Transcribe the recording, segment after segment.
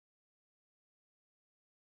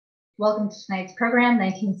Welcome to tonight's program,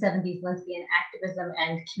 1970s Lesbian Activism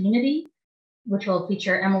and Community, which will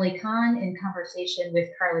feature Emily Kahn in conversation with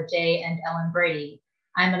Karla J. and Ellen Broidy.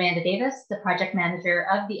 I'm Amanda Davis, the project manager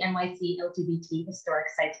of the NYC LGBT Historic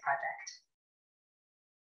Sites Project.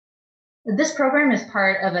 This program is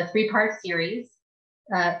part of a three-part series,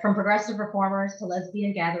 from progressive reformers to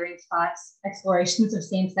lesbian gathering spots, explorations of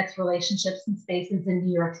same-sex relationships and spaces in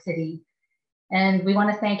New York City. And we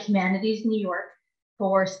want to thank Humanities New York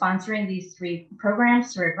for sponsoring these three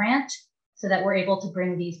programs through a grant so that we're able to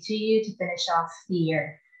bring these to you to finish off the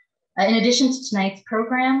year. In addition to tonight's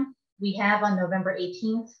program, we have on November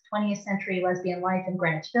 18th, 20th Century Lesbian Life in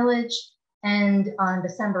Greenwich Village, and on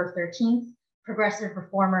December 13th, Progressive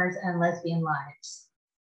Reformers and Lesbian Lives.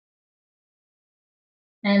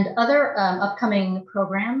 And other upcoming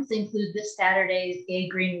programs include this Saturday's Gay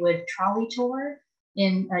Greenwood Trolley Tour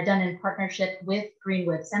done in partnership with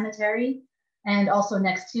Greenwood Cemetery, and also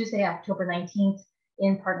next Tuesday, October 19th,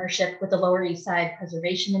 in partnership with the Lower East Side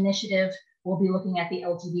Preservation Initiative. We'll be looking at the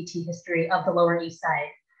LGBT history of the Lower East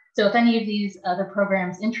Side. So if any of these other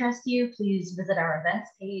programs interest you, please visit our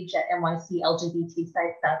events page at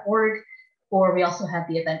nyclgbtsites.org, or we also have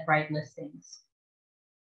the Eventbrite listings.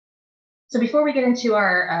 So before we get into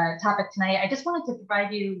our topic tonight, I just wanted to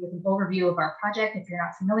provide you with an overview of our project if you're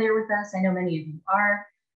not familiar with us. I know many of you are.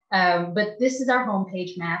 But this is our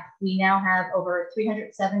homepage map. We now have over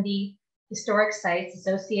 370 historic sites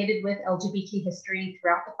associated with LGBT history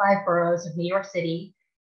throughout the 5 boroughs of New York City,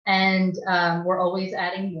 and we're always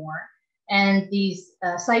adding more. And these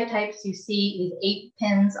site types you see, these 8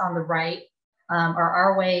 pins on the right, are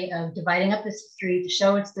our way of dividing up this history to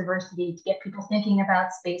show its diversity, to get people thinking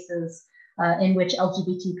about spaces in which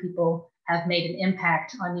LGBT people have made an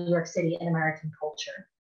impact on New York City and American culture.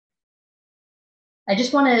 I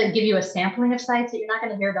just want to give you a sampling of sites that you're not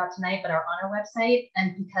going to hear about tonight, but are on our website.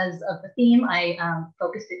 And because of the theme, I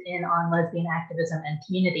focused it in on lesbian activism and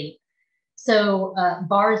community. So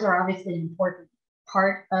bars are obviously an important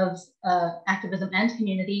part of activism and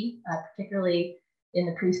community, particularly in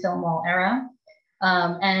the pre-Stonewall era.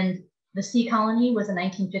 And the Sea Colony was a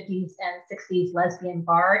 1950s and 60s lesbian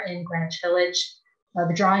bar in Greenwich Village.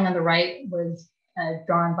 The drawing on the right was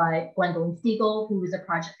drawn by Gwendolyn Siegel, who was a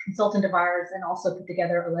project consultant of ours and also put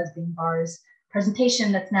together a lesbian bars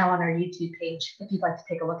presentation that's now on our YouTube page, if you'd like to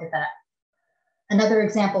take a look at that. Another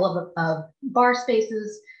example of bar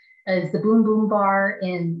spaces is the Boom Boom Bar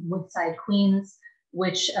in Woodside, Queens,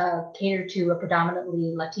 which catered to a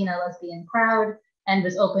predominantly Latina lesbian crowd and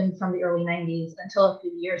was open from the early 90s until a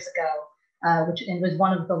few years ago, which was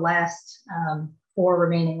one of the last 4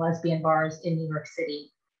 remaining lesbian bars in New York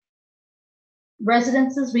City.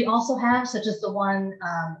 Residences we also have, such as the one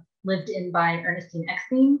lived in by Ernestine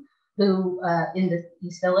Eckstein, who in the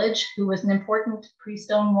East Village, who was an important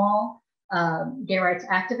pre-Stonewall gay rights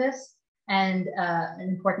activist and an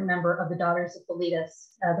important member of the Daughters of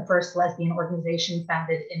Bilitis, the first lesbian organization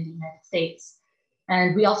founded in the United States.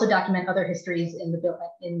 And we also document other histories in the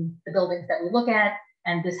buildings that we look at,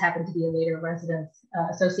 and this happened to be a later residence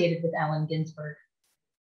associated with Allen Ginsberg.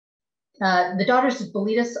 The Daughters of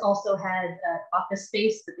Bilitis also had office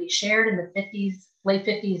space that they shared in the late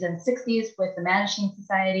 50s and 60s with the Mattachine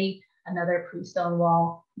Society, another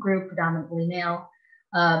pre-Stonewall group, predominantly male.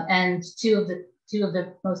 And two of the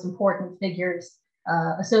most important figures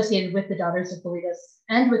associated with the Daughters of Bilitis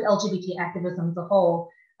and with LGBT activism as a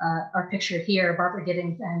whole are pictured here, Barbara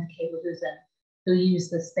Giddings and Kayla Guzin, who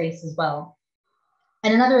used this space as well.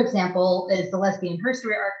 And another example is the Lesbian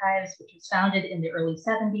Herstory Archives, which was founded in the early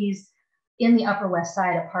 70s in the Upper West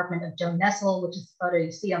Side apartment of Joan Nessel, which is the photo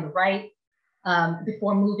you see on the right,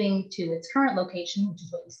 before moving to its current location, which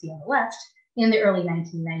is what you see on the left, in the early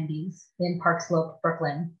 1990s in Park Slope,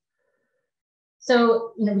 Brooklyn.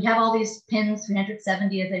 So, we have all these pins,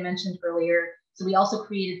 370, as I mentioned earlier. So we also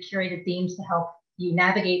created curated themes to help you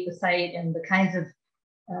navigate the site and the kinds of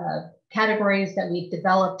categories that we've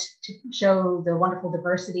developed to show the wonderful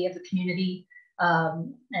diversity of the community.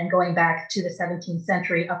 And going back to the 17th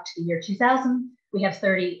century up to the year 2000, we have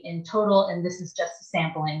 30 in total, and this is just a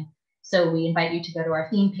sampling. So we invite you to go to our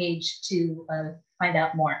theme page to find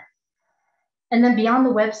out more. And then beyond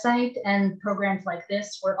the website and programs like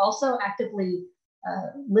this, we're also actively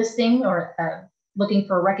listing or looking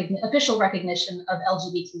for official recognition of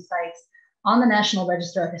LGBT sites on the National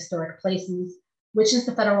Register of Historic Places, which is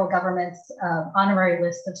the federal government's honorary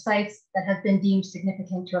list of sites that have been deemed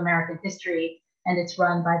significant to American history, and it's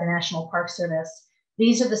run by the National Park Service.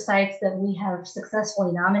 These are the sites that we have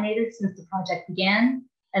successfully nominated since the project began,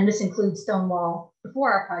 and this includes Stonewall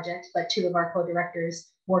before our project, but 2 of our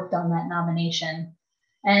co-directors worked on that nomination.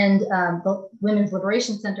 And the Women's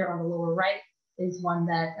Liberation Center on the lower right is one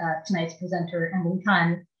that tonight's presenter, Emily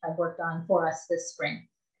Kahn, worked on for us this spring.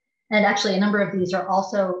 And actually, a number of these are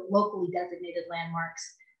also locally designated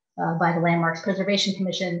landmarks by the Landmarks Preservation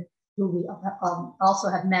Commission, who we also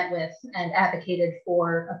have met with and advocated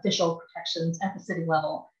for official protections at the city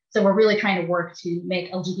level. So we're really trying to work to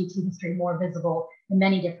make LGBT history more visible in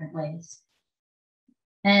many different ways.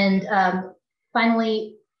 And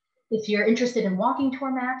finally, if you're interested in walking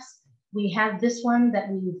tour maps, we have this one that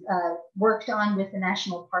we've worked on with the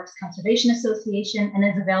National Parks Conservation Association and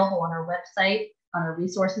is available on our website, on our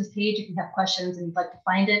resources page. If you have questions and you'd like to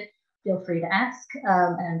find it, feel free to ask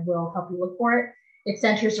and we'll help you look for it. It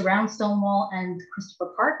centers around Stonewall and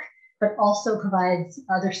Christopher Park, but also provides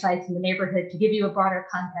other sites in the neighborhood to give you a broader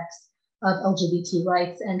context of LGBT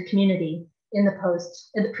rights and community in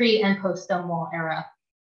the pre and post Stonewall era.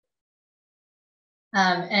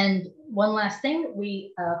 And one last thing,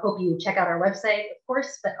 we hope you check out our website, of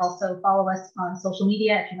course, but also follow us on social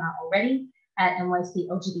media if you're not already at NYC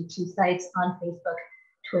LGBT sites on Facebook,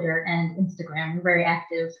 Twitter, and Instagram. We're very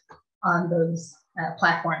active on those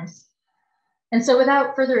platforms. And so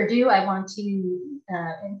without further ado, I want to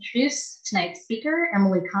introduce tonight's speaker,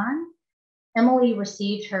 Emily Kahn. Emily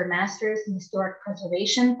received her master's in historic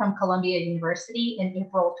preservation from Columbia University in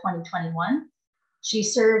April 2021. She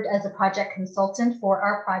served as a project consultant for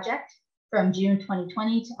our project from June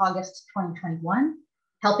 2020 to August 2021,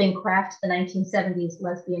 helping craft the 1970s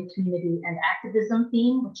lesbian community and activism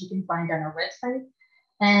theme, which you can find on our website,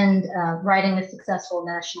 and writing a successful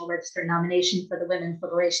National Register nomination for the Women's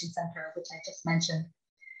Liberation Center, which I just mentioned.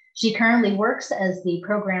 She currently works as the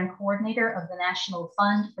program coordinator of the National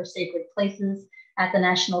Fund for Sacred Places at the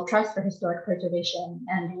National Trust for Historic Preservation,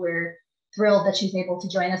 and we're thrilled that she's able to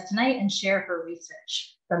join us tonight and share her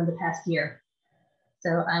research from the past year.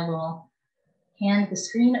 So I will hand the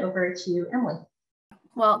screen over to Emily.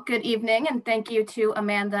 Well, good evening, and thank you to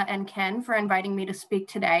Amanda and Ken for inviting me to speak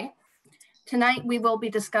today. Tonight, we will be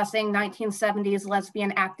discussing 1970s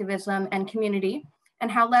lesbian activism and community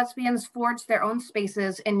and how lesbians forged their own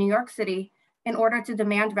spaces in New York City in order to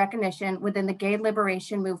demand recognition within the gay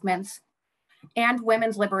liberation movements and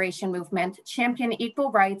women's liberation movement, champion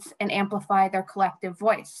equal rights, and amplify their collective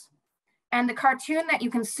voice. And the cartoon that you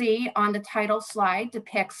can see on the title slide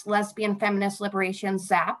depicts lesbian feminist liberation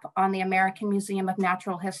ZAP on the American Museum of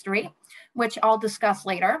Natural History, which I'll discuss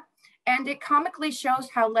later. And it comically shows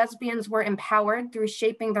how lesbians were empowered through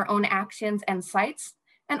shaping their own actions and sites,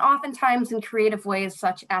 and oftentimes in creative ways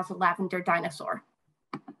such as a lavender dinosaur.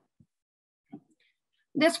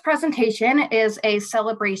 This presentation is a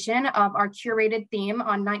celebration of our curated theme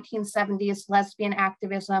on 1970s lesbian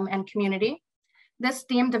activism and community. This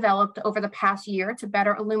theme developed over the past year to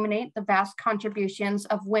better illuminate the vast contributions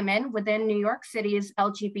of women within New York City's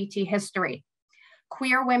LGBT history.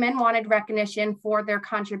 Queer women wanted recognition for their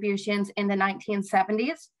contributions in the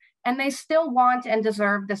 1970s, and they still want and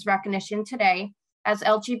deserve this recognition today, as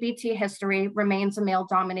LGBT history remains a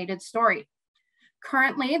male-dominated story.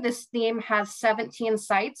 Currently, this theme has 17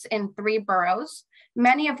 sites in 3 boroughs,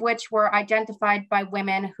 many of which were identified by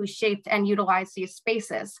women who shaped and utilized these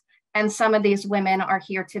spaces. And some of these women are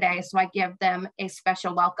here today, so I give them a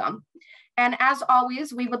special welcome. And as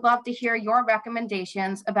always, we would love to hear your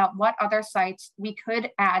recommendations about what other sites we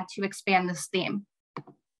could add to expand this theme.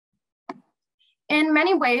 In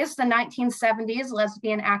many ways, the 1970s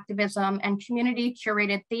lesbian activism and community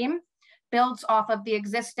curated theme builds off of the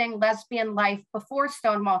existing lesbian life before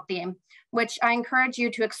Stonewall theme, which I encourage you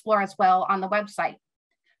to explore as well on the website.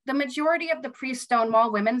 The majority of the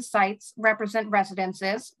pre-Stonewall women's sites represent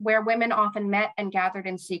residences where women often met and gathered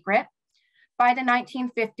in secret. By the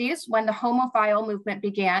 1950s, when the homophile movement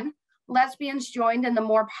began, lesbians joined in the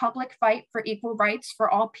more public fight for equal rights for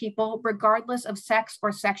all people, regardless of sex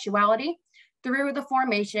or sexuality, through the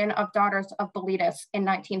formation of Daughters of Bilitis in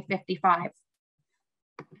 1955.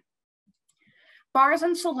 Bars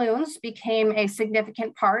and saloons became a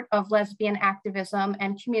significant part of lesbian activism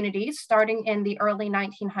and community starting in the early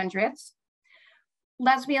 1900s.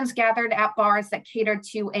 Lesbians gathered at bars that catered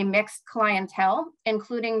to a mixed clientele,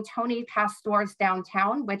 including Tony Pastor's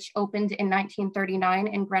Downtown, which opened in 1939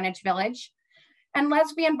 in Greenwich Village. And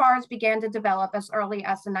lesbian bars began to develop as early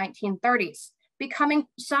as the 1930s, becoming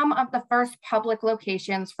some of the first public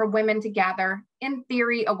locations for women to gather, in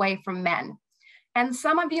theory, away from men. And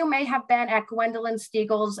some of you may have been at Gwendolyn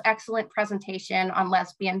Stiegel's excellent presentation on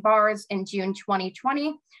lesbian bars in June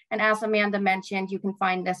 2020. And as Amanda mentioned, you can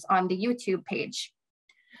find this on the YouTube page.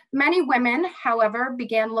 Many women, however,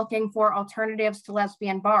 began looking for alternatives to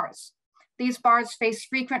lesbian bars. These bars faced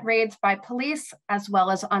frequent raids by police as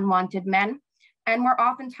well as unwanted men. and were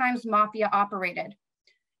oftentimes mafia operated.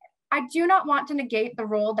 I do not want to negate the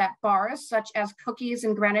role that bars such as Cookies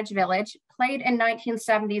in Greenwich Village played in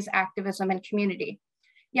 1970s activism and community,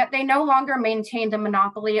 yet they no longer maintained a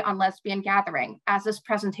monopoly on lesbian gathering, as this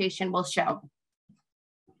presentation will show.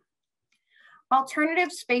 Alternative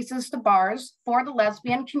spaces to bars for the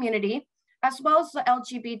lesbian community, as well as the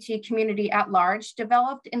LGBT community at large,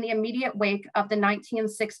 developed in the immediate wake of the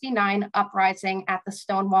 1969 uprising at the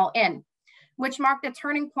Stonewall Inn, which marked a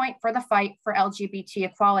turning point for the fight for LGBT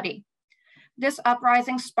equality. This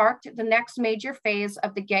uprising sparked the next major phase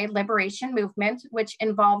of the gay liberation movement, which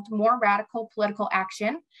involved more radical political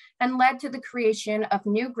action and led to the creation of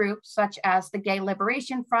new groups such as the Gay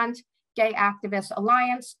Liberation Front, Gay Activist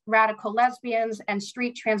Alliance, Radical Lesbians, and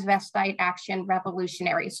Street Transvestite Action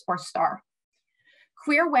Revolutionaries, or STAR.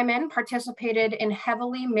 Queer women participated in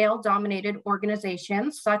heavily male-dominated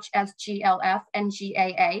organizations such as GLF and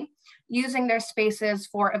GAA, using their spaces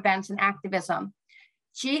for events and activism.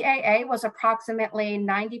 GAA was approximately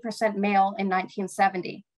 90% male in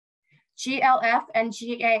 1970. GLF and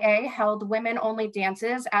GAA held women-only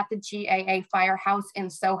dances at the GAA Firehouse in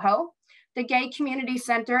Soho, the Gay Community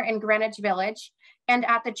Center in Greenwich Village, and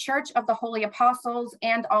at the Church of the Holy Apostles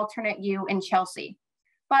and Alternate U in Chelsea.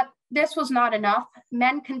 But this was not enough.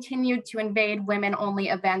 Men continued to invade women-only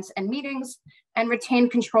events and meetings and retain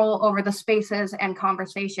control over the spaces and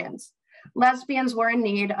conversations. Lesbians were in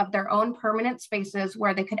need of their own permanent spaces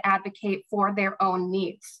where they could advocate for their own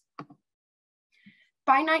needs.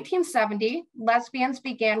 By 1970, lesbians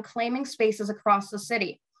began claiming spaces across the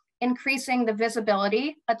city, increasing the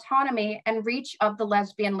visibility, autonomy, and reach of the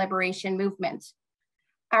lesbian liberation movement.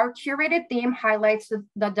 Our curated theme highlights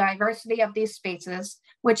the diversity of these spaces,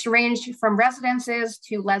 which ranged from residences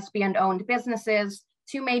to lesbian-owned businesses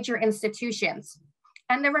to major institutions.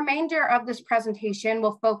 And the remainder of this presentation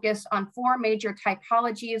will focus on 4 major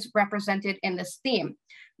typologies represented in this theme,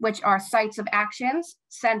 which are sites of actions,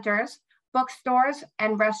 centers, bookstores,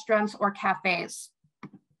 and restaurants or cafes.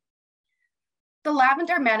 The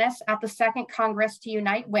Lavender Menace at the Second Congress to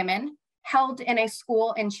Unite Women, held in a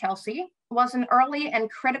school in Chelsea, was an early and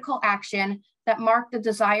critical action that marked the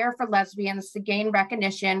desire for lesbians to gain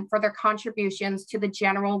recognition for their contributions to the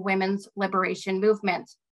general women's liberation movement.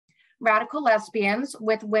 Radical lesbians,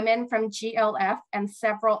 with women from GLF and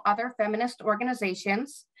several other feminist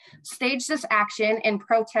organizations, staged this action in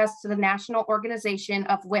protest to the National Organization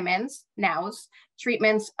of Women's, NOW's,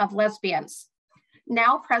 treatments of lesbians.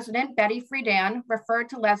 Now President Betty Friedan referred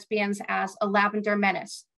to lesbians as a lavender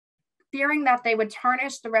menace, fearing that they would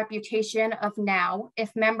tarnish the reputation of NOW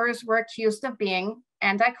if members were accused of being,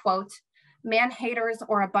 and I quote, man-haters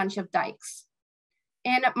or a bunch of dykes.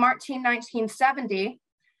 In March 1970,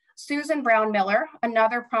 Susan Brown Miller,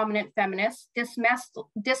 another prominent feminist,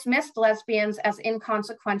 dismissed lesbians as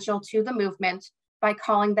inconsequential to the movement by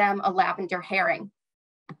calling them a lavender herring.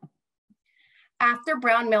 After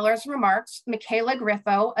Brown Miller's remarks, Michaela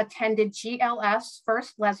Griffo attended GLF's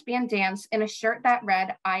first lesbian dance in a shirt that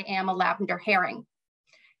read, "I am a lavender herring."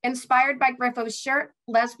 Inspired by Griffo's shirt,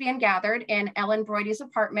 lesbians gathered in Ellen Broidy's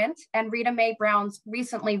apartment and Rita Mae Brown's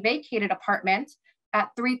recently vacated apartment at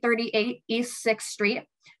 338 East 6th Street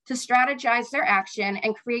to strategize their action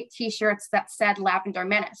and create t-shirts that said Lavender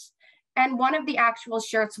Menace. And one of the actual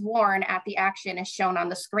shirts worn at the action is shown on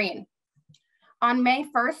the screen. On May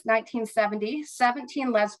 1st, 1970,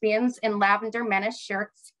 17 lesbians in Lavender Menace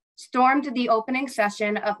shirts stormed the opening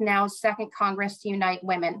session of NOW's Second Congress to Unite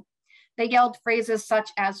Women. They yelled phrases such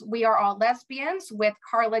as, "We are all lesbians," with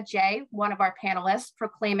Karla J., one of our panelists,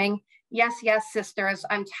 proclaiming, "Yes, yes, sisters,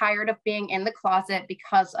 I'm tired of being in the closet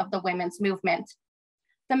because of the women's movement."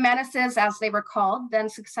 The menaces, as they were called, then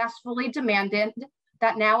successfully demanded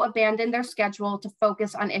that NOW abandon their schedule to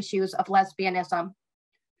focus on issues of lesbianism.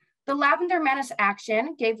 The Lavender Menace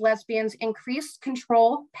action gave lesbians increased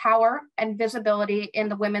control, power, and visibility in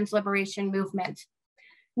the women's liberation movement.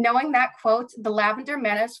 Knowing that, quote, "the Lavender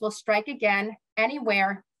Menace will strike again,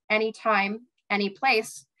 anywhere, anytime, any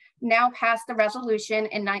place," NOW passed the resolution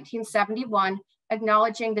in 1971,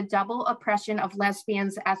 acknowledging the double oppression of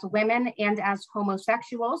lesbians as women and as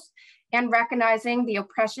homosexuals, and recognizing the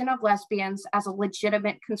oppression of lesbians as a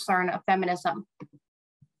legitimate concern of feminism.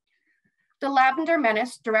 The Lavender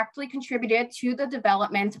Menace directly contributed to the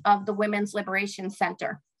development of the Women's Liberation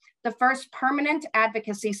Center, the first permanent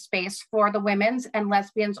advocacy space for the women's and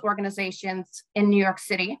lesbians organizations in New York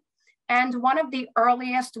City, and one of the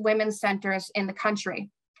earliest women's centers in the country.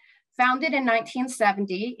 Founded in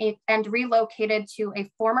 1970 and relocated to a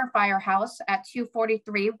former firehouse at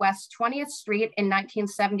 243 West 20th Street in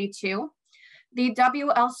 1972, The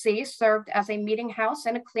WLC served as a meeting house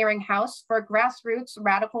and a clearinghouse for grassroots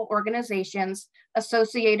radical organizations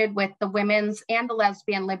associated with the women's and the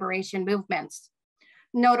lesbian liberation movements.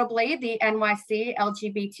 Notably, the NYC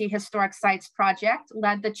LGBT Historic Sites Project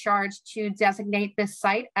led the charge to designate this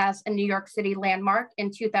site as a New York City landmark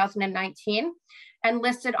in 2019 and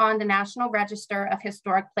listed on the National Register of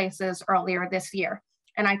Historic Places earlier this year.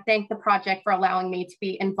 And I thank the project for allowing me to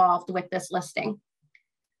be involved with this listing.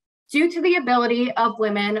 Due to the ability of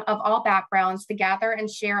women of all backgrounds to gather and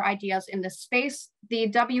share ideas in this space, the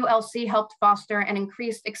WLC helped foster an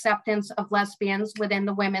increased acceptance of lesbians within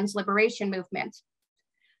the women's liberation movement.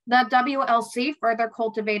 The WLC further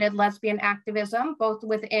cultivated lesbian activism, both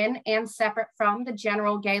within and separate from the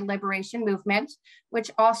general gay liberation movement, which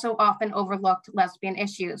also often overlooked lesbian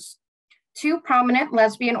issues. Two prominent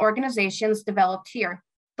lesbian organizations developed here,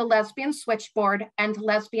 the Lesbian Switchboard and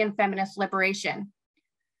Lesbian Feminist Liberation.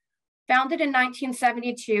 Founded in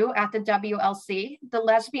 1972 at the WLC, the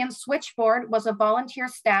Lesbian Switchboard was a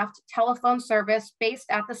volunteer-staffed telephone service based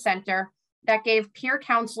at the center that gave peer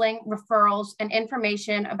counseling, referrals, and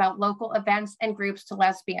information about local events and groups to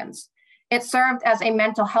lesbians. It served as a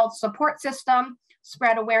mental health support system,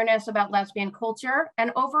 spread awareness about lesbian culture,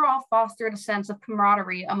 and overall fostered a sense of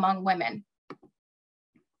camaraderie among women.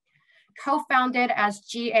 Co-founded as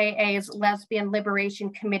GAA's Lesbian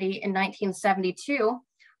Liberation Committee in 1972,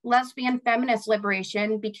 Lesbian Feminist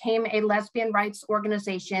Liberation became a lesbian rights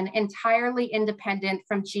organization entirely independent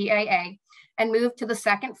from GAA and moved to the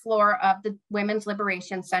second floor of the Women's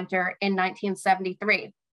Liberation Center in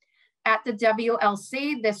 1973. At the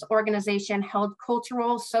WLC, this organization held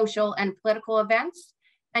cultural, social, and political events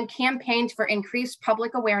and campaigned for increased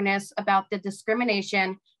public awareness about the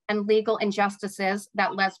discrimination and legal injustices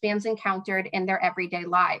that lesbians encountered in their everyday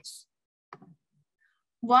lives.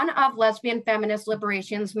 One of Lesbian Feminist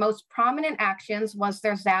Liberation's most prominent actions was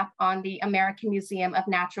their ZAP on the American Museum of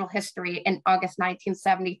Natural History in August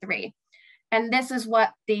 1973. And this is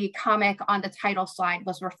what the comic on the title slide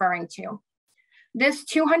was referring to. This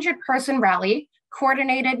 200-person rally,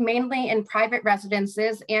 coordinated mainly in private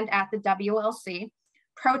residences and at the WLC,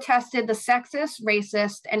 protested the sexist,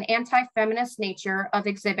 racist, and anti-feminist nature of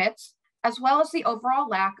exhibits, as well as the overall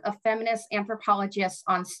lack of feminist anthropologists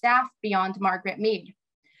on staff beyond Margaret Mead.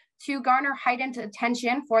 To garner heightened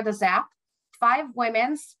attention for the ZAP, 5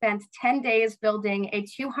 women spent 10 days building a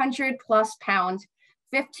 200-plus pound,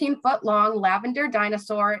 15-foot-long lavender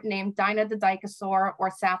dinosaur named Dinah the Dicosaur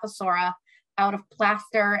or Saphosaura out of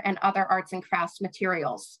plaster and other arts and crafts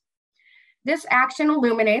materials. This action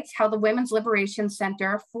illuminates how the Women's Liberation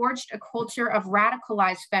Center forged a culture of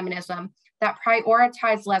radicalized feminism that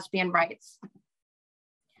prioritized lesbian rights.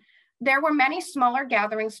 There were many smaller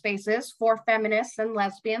gathering spaces for feminists and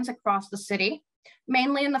lesbians across the city,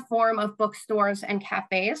 mainly in the form of bookstores and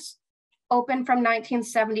cafes. Open from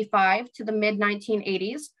 1975 to the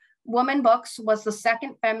mid-1980s, Woman Books was the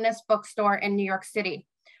second feminist bookstore in New York City,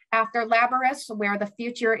 after Labyrinth, where the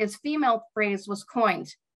future is female phrase was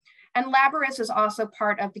coined. And Labyrinth is also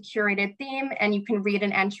part of the curated theme, and you can read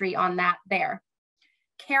an entry on that there.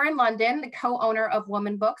 Karen London, the co-owner of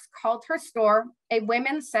Woman Books, called her store a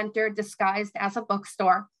women's center disguised as a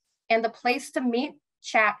bookstore and the place to meet,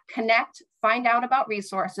 chat, connect, find out about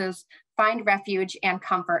resources, find refuge, and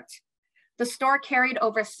comfort. The store carried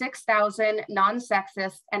over 6,000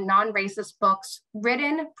 non-sexist and non-racist books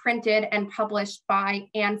written, printed, and published by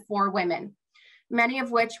and for women, many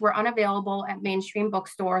of which were unavailable at mainstream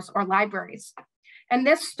bookstores or libraries. And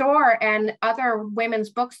this store and other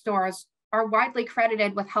women's bookstores are widely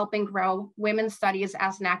credited with helping grow women's studies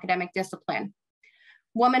as an academic discipline.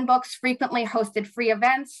 Woman Books frequently hosted free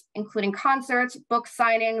events, including concerts, book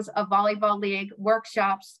signings, a volleyball league,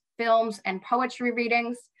 workshops, films, and poetry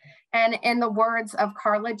readings. And in the words of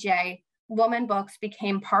Karla J., Woman Books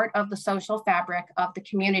became part of the social fabric of the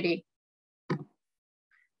community.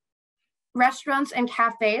 Restaurants and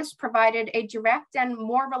cafes provided a direct and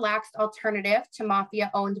more relaxed alternative to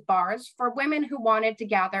mafia-owned bars for women who wanted to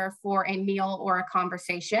gather for a meal or a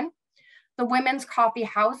conversation. The Women's Coffee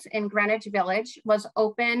House in Greenwich Village was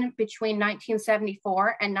open between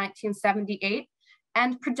 1974 and 1978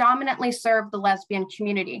 and predominantly served the lesbian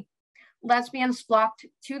community. Lesbians flocked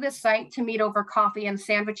to the site to meet over coffee and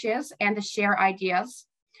sandwiches and to share ideas.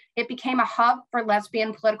 It became a hub for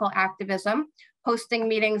lesbian political activism, hosting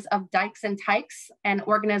meetings of Dykes and Tykes, an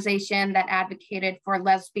organization that advocated for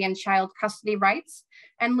lesbian child custody rights,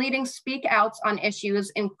 and leading speak outs on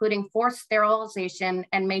issues including forced sterilization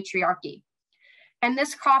and matriarchy. And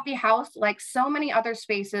this coffee house, like so many other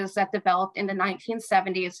spaces that developed in the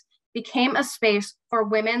 1970s, became a space for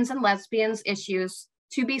women's and lesbians' issues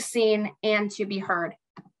to be seen, and to be heard.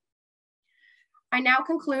 I now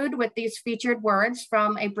conclude with these featured words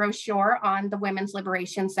from a brochure on the Women's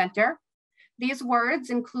Liberation Center. These words,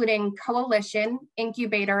 including coalition,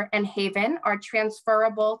 incubator, and haven, are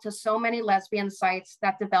transferable to so many lesbian sites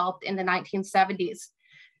that developed in the 1970s.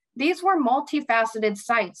 These were multifaceted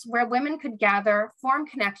sites where women could gather, form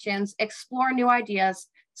connections, explore new ideas,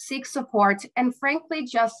 seek support, and frankly,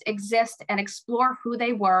 just exist and explore who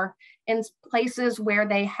they were in places where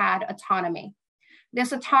they had autonomy.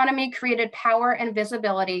 This autonomy created power and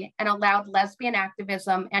visibility and allowed lesbian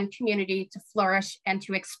activism and community to flourish and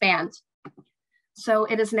to expand. So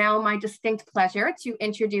it is now my distinct pleasure to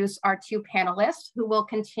introduce our two panelists who will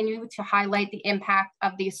continue to highlight the impact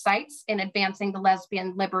of these sites in advancing the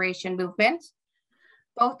lesbian liberation movement.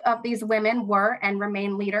 Both of these women were and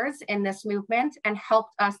remain leaders in this movement and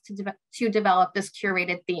helped us to develop this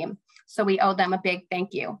curated theme. So we owe them a big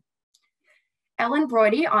thank you. Ellen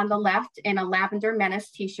Broidy on the left in a Lavender Menace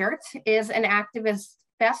t-shirt is an activist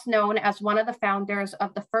best known as one of the founders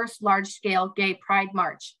of the first large-scale gay pride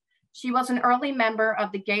march. She was an early member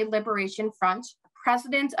of the Gay Liberation Front,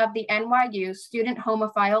 president of the NYU Student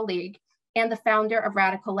Homophile League, and the founder of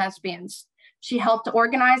Radical Lesbians. She helped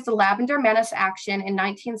organize the Lavender Menace action in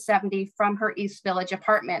 1970 from her East Village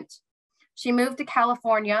apartment. She moved to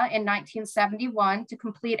California in 1971 to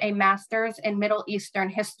complete a master's in Middle Eastern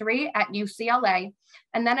history at UCLA,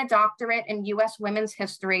 and then a doctorate in US women's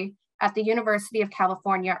history at the University of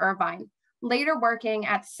California, Irvine, later working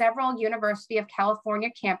at several University of California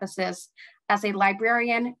campuses as a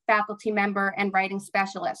librarian, faculty member, and writing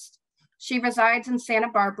specialist. She resides in Santa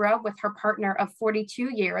Barbara with her partner of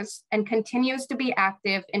 42 years and continues to be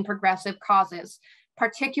active in progressive causes,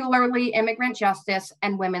 particularly immigrant justice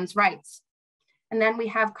and women's rights. And then we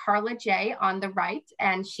have Karla J on the right,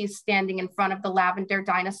 and she's standing in front of the lavender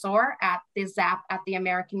dinosaur at the ZAP at the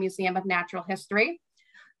American Museum of Natural History.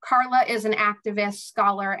 Karla is an activist,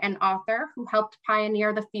 scholar, and author who helped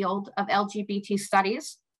pioneer the field of LGBT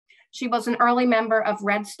studies. She was an early member of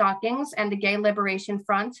Red Stockings and the Gay Liberation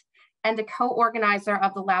Front, and a co-organizer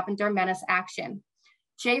of the Lavender Menace Action.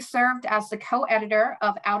 Jay served as the co-editor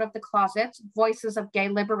of Out of the Closet, Voices of Gay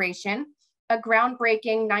Liberation, a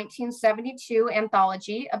groundbreaking 1972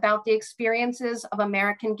 anthology about the experiences of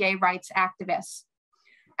American gay rights activists.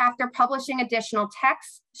 After publishing additional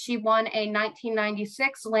texts, she won a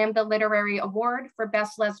 1996 Lambda Literary Award for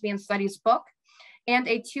Best Lesbian Studies Book and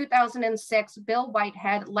a 2006 Bill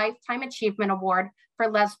Whitehead Lifetime Achievement Award for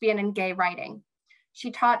lesbian and gay writing. She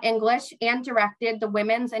taught English and directed the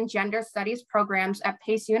Women's and Gender Studies programs at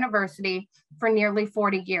Pace University for nearly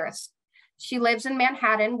 40 years. She lives in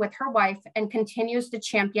Manhattan with her wife and continues to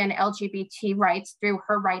champion LGBT rights through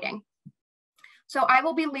her writing. So I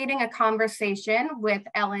will be leading a conversation with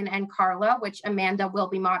Ellen and Karla, which Amanda will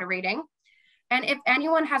be moderating. And if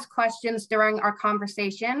anyone has questions during our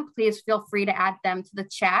conversation, please feel free to add them to the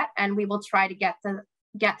chat and we will try to get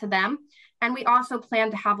to them. And we also plan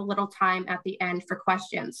to have a little time at the end for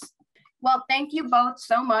questions. Well, thank you both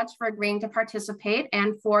so much for agreeing to participate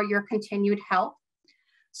and for your continued help.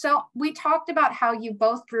 So we talked about how you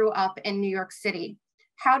both grew up in New York City.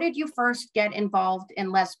 How did you first get involved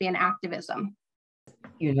in lesbian activism?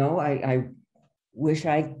 You know, I wish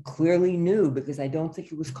I clearly knew because I don't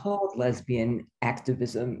think it was called lesbian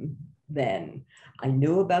activism then. I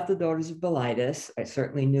knew about the Daughters of Bilitis. I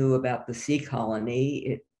certainly knew about the Sea Colony.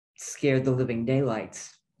 It scared the living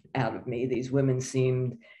daylights out of me. These women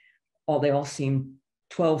they all seemed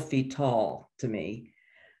 12 feet tall to me.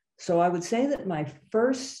 So I would say that my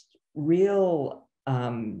first real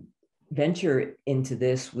venture into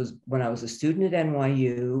this was when I was a student at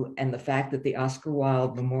NYU, and the fact that the Oscar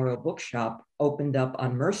Wilde Memorial Bookshop opened up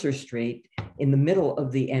on Mercer Street in the middle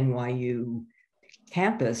of the NYU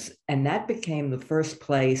campus. And that became the first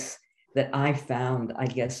place that I found, I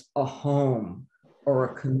guess, a home or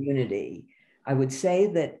a community. I would say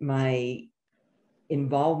that my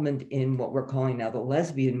involvement in what we're calling now the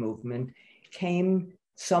lesbian movement came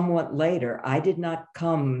somewhat later. I did not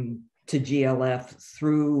come to GLF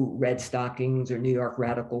through Red Stockings or New York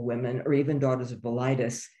Radical Women or even Daughters of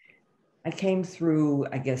Bilitis. I came through,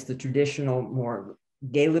 I guess, the traditional more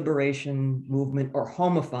gay liberation movement or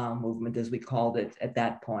homophile movement, as we called it at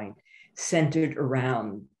that point, centered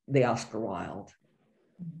around the Oscar Wilde.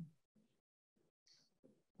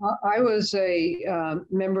 I was a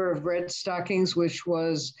member of Red Stockings, which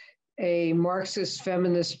was a Marxist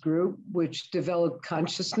feminist group which developed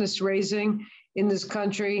consciousness raising in this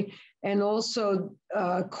country and also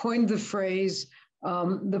coined the phrase,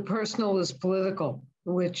 the personal is political,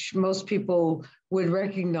 which most people would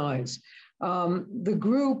recognize. The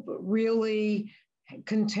group really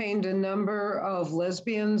contained a number of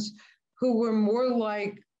lesbians who were more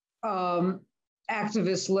like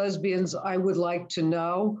activist lesbians I would like to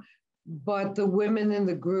know, but the women in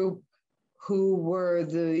the group who were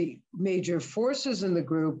the major forces in the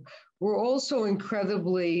group were also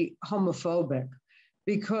incredibly homophobic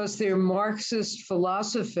because their Marxist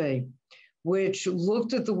philosophy, which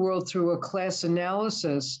looked at the world through a class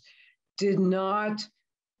analysis, did not,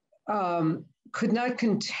 could not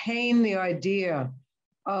contain the idea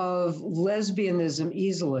of lesbianism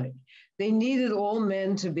easily. They needed all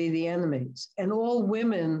men to be the enemies and all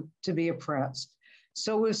women to be oppressed.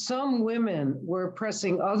 So if some women were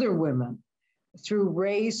oppressing other women through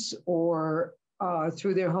race or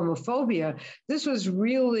through their homophobia, this was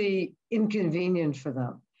really inconvenient for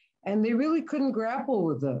them. And they really couldn't grapple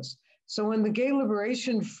with this. So when the Gay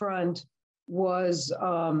Liberation Front was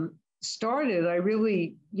started, I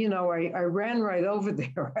really, I ran right over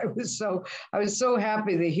there. I was so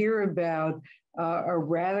happy to hear about a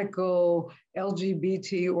radical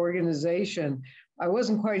LGBT organization. I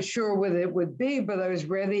wasn't quite sure what it would be, but I was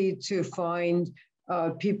ready to find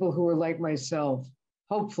people who were like myself,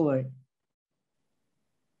 hopefully.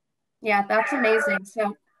 Yeah, that's amazing.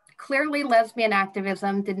 So clearly lesbian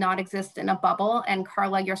activism did not exist in a bubble, and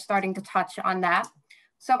Karla, you're starting to touch on that.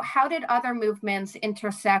 So how did other movements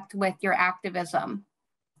intersect with your activism?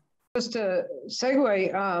 Just to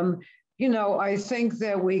segue, I think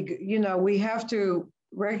that we have to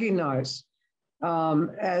recognize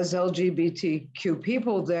as LGBTQ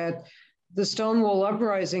people that the Stonewall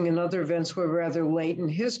Uprising and other events were rather late in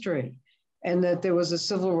history, and that there was a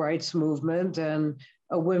civil rights movement and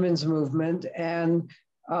a women's movement, and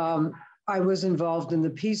I was involved in the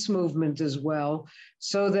peace movement as well,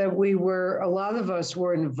 so that a lot of us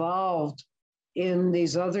were involved in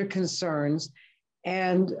these other concerns.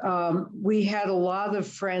 And we had a lot of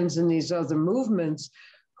friends in these other movements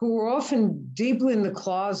who were often deeply in the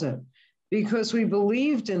closet because we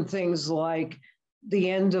believed in things like the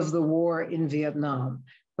end of the war in Vietnam.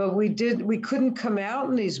 But we couldn't come out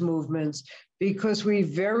in these movements because we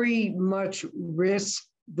very much risked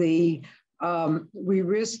we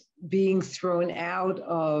risked being thrown out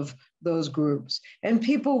of those groups. And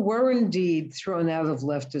people were indeed thrown out of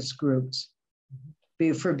leftist groups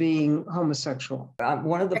for being homosexual.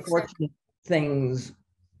 One of the fortunate things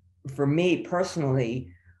for me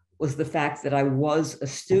personally was the fact that I was a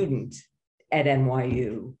student at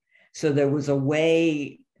NYU. So there was a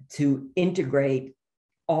way to integrate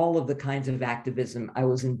all of the kinds of activism I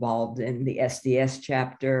was involved in, the SDS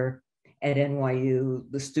chapter at NYU,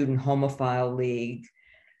 the Student Homophile League.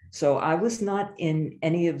 So I was not in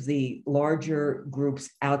any of the larger groups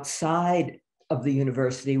outside of the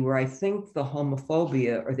university where I think the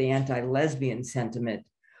homophobia or the anti-lesbian sentiment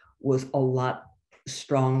was a lot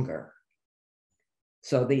stronger.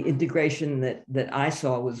 So the integration that I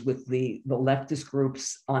saw was with the leftist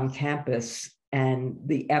groups on campus and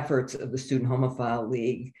the efforts of the Student Homophile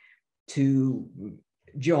League to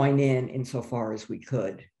join in insofar as we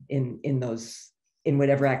could in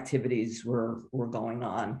whatever activities were going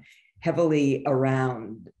on, heavily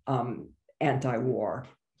around anti-war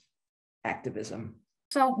activism.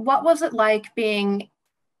 So what was it like being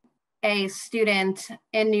a student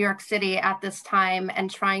in New York City at this time and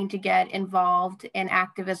trying to get involved in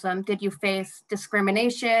activism? Did you face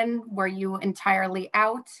discrimination? Were you entirely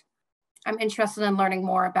out? I'm interested in learning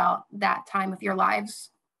more about that time of your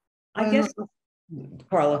lives. I guess,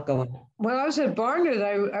 Karla, go on. When I was at Barnard,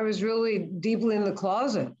 I was really deeply in the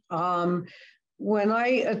closet. When I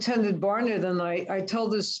attended Barnard, and I tell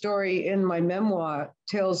this story in my memoir,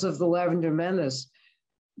 Tales of the Lavender Menace,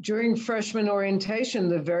 during freshman orientation,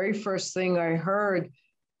 the very first thing I heard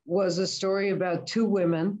was a story about two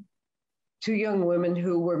young women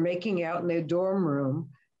who were making out in their dorm room,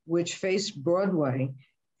 which faced Broadway.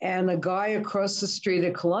 And a guy across the street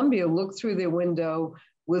at Columbia looked through their window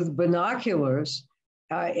with binoculars,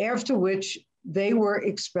 after which they were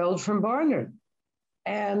expelled from Barnard.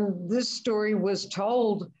 And this story was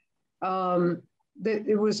told, that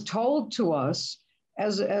it was told to us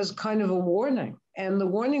as kind of a warning. And the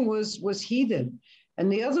warning was heeded.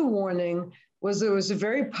 And the other warning was there was a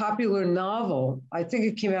very popular novel, I think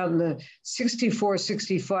it came out in the 64,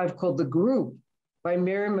 65, called The Group by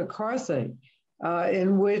Mary McCarthy,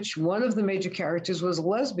 in which one of the major characters was a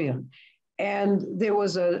lesbian. And there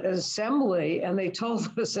was an assembly, and they told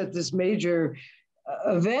us at this major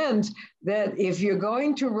event that if you're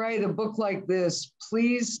going to write a book like this,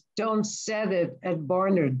 please don't set it at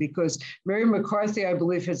Barnard, because Mary McCarthy, I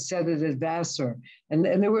believe, had set it at Vassar. And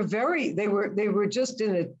they were just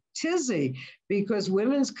in a tizzy because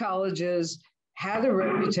women's colleges had a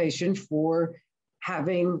reputation for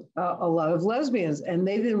having a lot of lesbians, and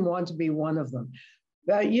they didn't want to be one of them.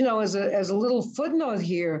 As a little footnote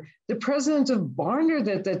here, the president of Barnard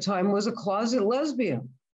at that time was a closet lesbian.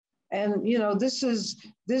 And, this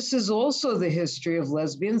is also the history of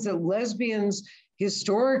lesbians, that lesbians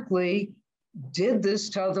historically did this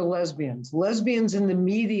to other lesbians. Lesbians in the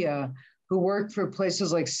media who worked for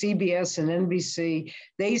places like CBS and NBC,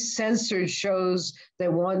 they censored shows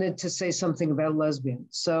that wanted to say something about lesbians.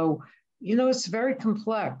 So, it's very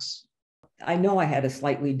complex. I know I had a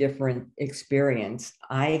slightly different experience.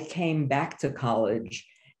 I came back to college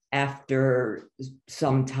after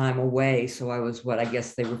some time away. So I was what I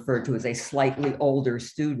guess they referred to as a slightly older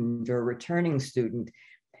student or returning student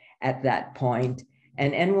at that point.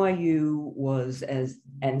 And NYU was,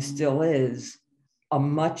 and still is, a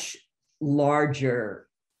much larger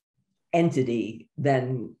entity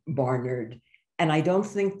than Barnard. And I don't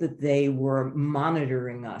think that they were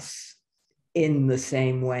monitoring us in the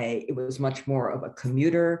same way. It was much more of a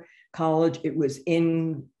commuter college. It was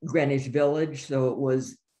in Greenwich Village, so it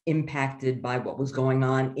was impacted by what was going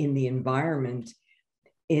on in the environment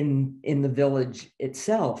in the village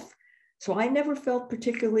itself. So I never felt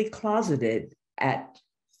particularly closeted at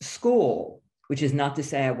school, which is not to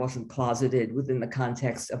say I wasn't closeted within the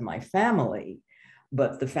context of my family,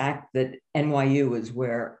 but the fact that NYU is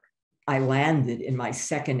where I landed in my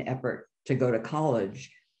second effort to go to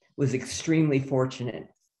college was extremely fortunate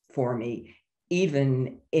for me,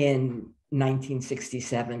 even in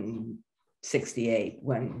 1967, 68,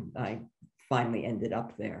 when I finally ended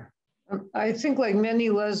up there. I think like many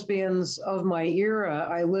lesbians of my era,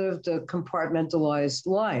 I lived a compartmentalized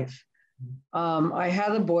life. I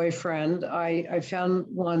had a boyfriend. I found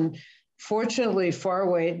one, fortunately, far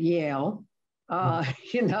away at Yale,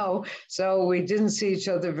 so we didn't see each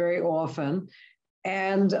other very often.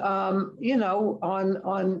 And,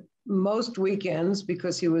 on most weekends,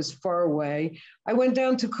 because he was far away, I went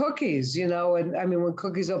down to Cookies, and I mean, when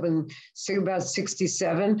Cookies opened about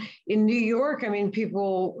 67, in New York, I mean,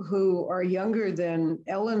 people who are younger than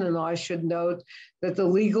Ellen and I should note that the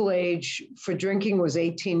legal age for drinking was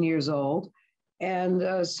 18 years old.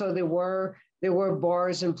 And so there were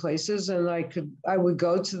bars and places, and I would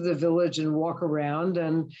go to the village and walk around,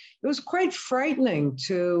 and it was quite frightening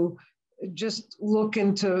to just look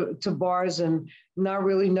into bars and not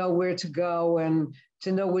really know where to go and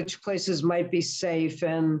to know which places might be safe.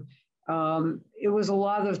 And it was a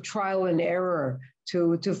lot of trial and error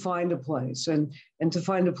to find a place and to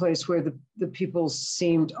find a place where the people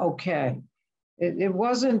seemed okay. It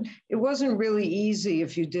wasn't really easy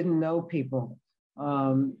if you didn't know people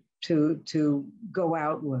to go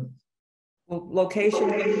out with. Well,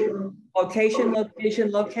 location.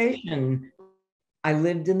 I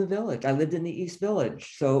lived in the village. I lived in the East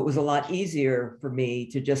Village. So it was a lot easier for me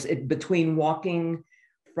to just, between walking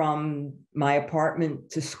from my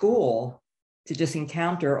apartment to school, to just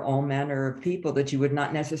encounter all manner of people that you would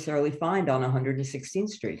not necessarily find on 116th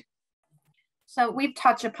Street. So we've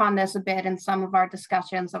touched upon this a bit in some of our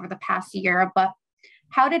discussions over the past year, but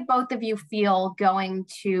how did both of you feel going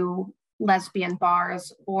to lesbian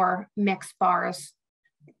bars or mixed bars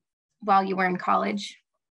while you were in college?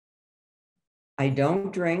 I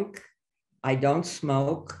don't drink, I don't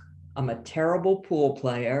smoke, I'm a terrible pool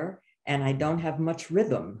player, and I don't have much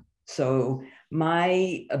rhythm. So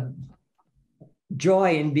my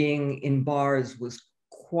joy in being in bars was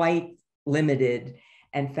quite limited.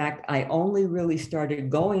 In fact, I only really started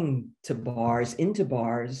going to bars, into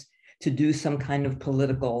bars, to do some kind of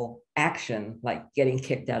political action, like getting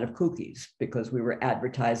kicked out of Cookies because we were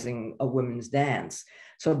advertising a women's dance.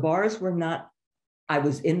 So bars were not, I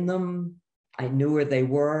was in them, I knew where they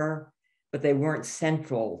were, but they weren't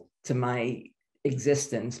central to my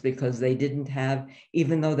existence because they didn't have,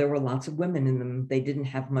 even though there were lots of women in them, they didn't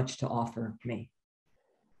have much to offer me.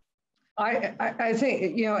 I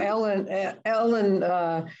think,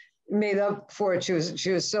 Ellen made up for it.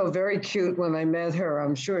 She was so very cute when I met her.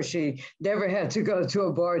 I'm sure she never had to go to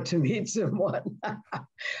a bar to meet someone.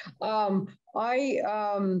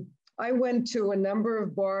 I went to a number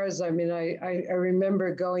of bars. I mean, I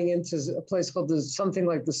remember going into a place called something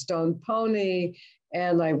like the Stone Pony,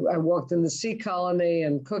 and I walked in the Sea Colony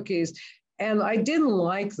and Cookies, and I didn't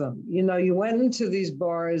like them. You went into these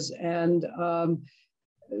bars, and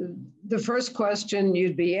the first question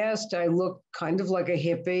you'd be asked, I looked kind of like a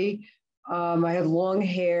hippie. I had long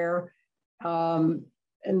hair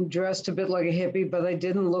and dressed a bit like a hippie, but I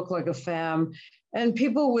didn't look like a femme. And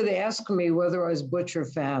people would ask me whether I was butch or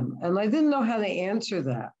femme, and I didn't know how to answer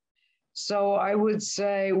that. So I would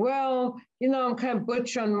say, well, I'm kind of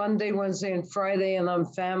butch on Monday, Wednesday, and Friday, and I'm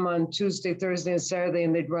femme on Tuesday, Thursday, and Saturday,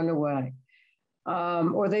 and they'd run away.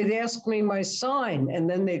 or they'd ask me my sign and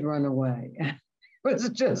then they'd run away. It was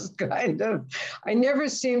just kind of, I never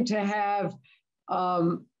seemed to have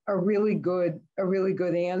a really good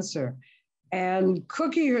answer. And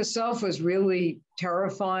Cookie herself was really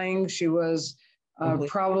terrifying. She was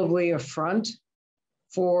probably a front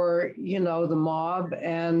for, you know, the mob.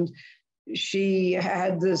 And she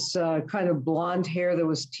had this kind of blonde hair that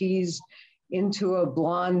was teased into a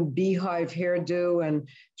blonde beehive hairdo, and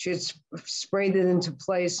she had sprayed it into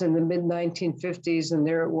place in the mid-1950s, and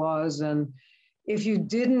there it was. And if you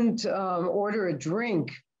didn't order a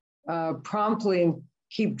drink promptly and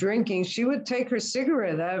keep drinking, she would take her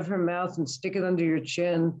cigarette out of her mouth and stick it under your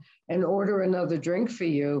chin and order another drink for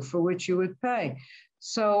you, for which you would pay.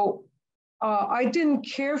 So I didn't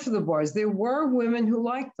care for the bars. There were women who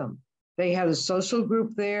liked them. They had a social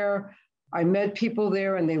group there. I met people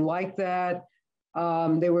there and they liked that.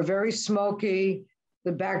 They were very smoky.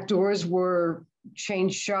 The back doors were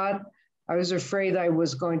chained shut. I was afraid I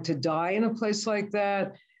was going to die in a place like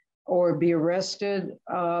that or be arrested.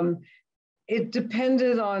 It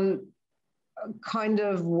depended on kind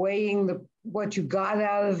of weighing what you got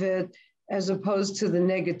out of it as opposed to the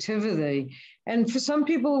negativity. And for some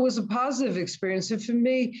people, it was a positive experience. And for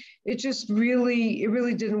me, it just really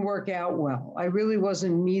didn't work out well. I really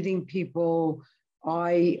wasn't meeting people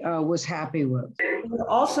I was happy with. They were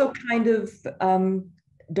also kind of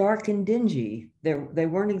dark and dingy. They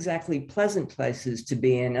weren't exactly pleasant places to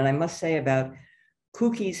be in. And I must say about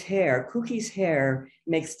Cookie's hair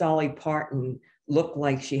makes Dolly Parton look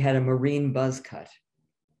like she had a marine buzz cut.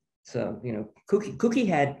 So, you know, Cookie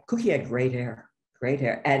had great hair.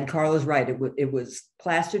 And Karla's right, it was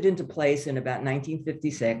plastered into place in about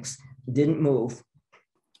 1956, didn't move.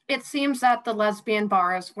 It seems that the lesbian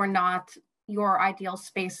bars were not your ideal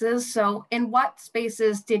spaces. So in what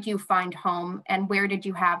spaces did you find home, and where did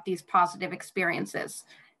you have these positive experiences?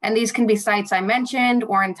 And these can be sites I mentioned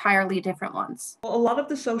or entirely different ones. Well, a lot of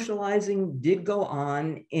the socializing did go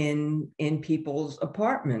on in people's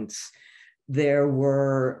apartments. There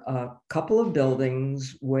were a couple of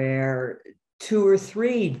buildings where 2 or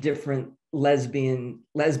 3 different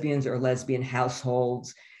lesbians or lesbian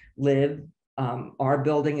households lived. Our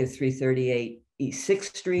building is 338 East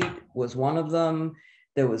 6th Street was one of them.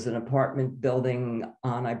 There was an apartment building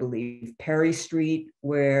on, I believe, Perry Street,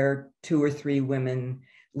 where 2 or 3 women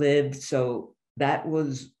lived. So that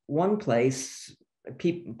was one place,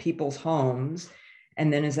 people's homes.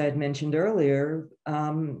 And then, as I had mentioned earlier,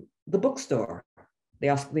 the bookstore, the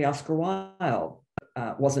Oscar Wilde,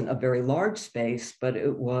 wasn't a very large space, but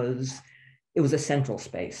it was a central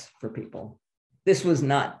space for people. This was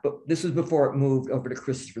before it moved over to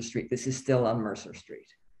Christopher Street. This is still on Mercer Street.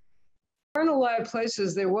 In a lot of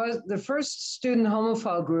places, there was the first student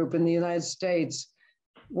homophile group in the United States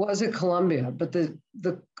was at Columbia, but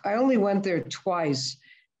I only went there twice.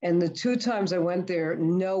 And the 2 times I went there,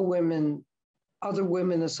 no other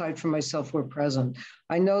women aside from myself were present.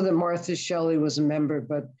 I know that Martha Shelley was a member,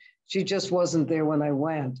 but she just wasn't there when I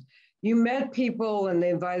went. You met people and they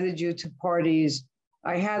invited you to parties.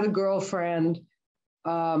 I had a girlfriend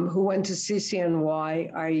who went to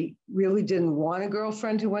CCNY. I really didn't want a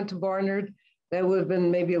girlfriend who went to Barnard. That would have been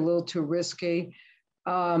maybe a little too risky.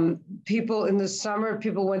 People in the summer,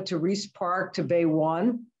 people went to Reese Park, to Bay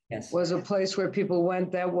 1. Yes. Was a place where people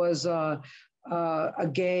went. That was a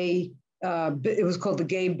gay, it was called the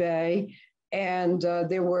Gay Bay. And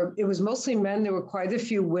it was mostly men. There were quite a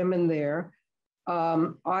few women there.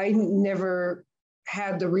 I never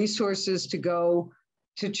had the resources to go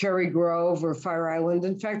to Cherry Grove or Fire Island.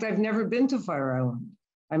 In fact, I've never been to Fire Island.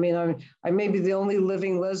 I mean, I may be the only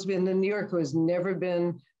living lesbian in New York who has never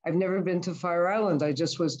been. I've never been to Fire Island. I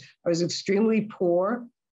was extremely poor.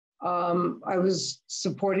 I was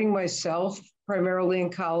supporting myself primarily in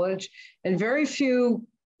college, and very few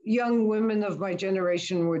young women of my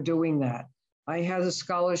generation were doing that. I had a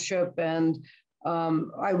scholarship, and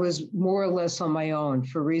I was more or less on my own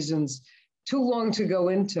for reasons too long to go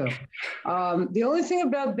into. The only thing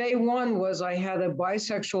about Bay 1 was I had a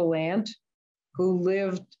bisexual aunt who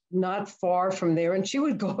lived not far from there, and she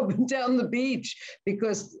would go up and down the beach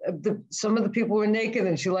because some of the people were naked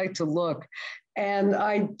and she liked to look. And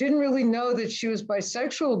I didn't really know that she was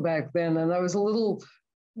bisexual back then. And I was a little,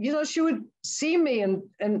 you know, she would see me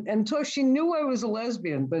and talk. She knew I was a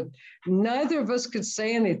lesbian, but neither of us could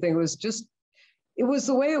say anything. It was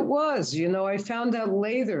the way it was. You know, I found out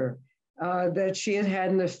later that she had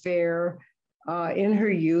had an affair in her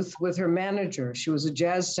youth with her manager. She was a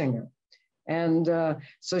jazz singer. And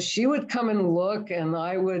so she would come and look, and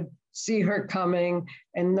I would see her coming,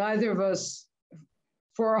 and neither of us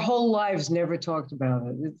for our whole lives, never talked about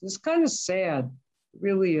it. It's kind of sad. It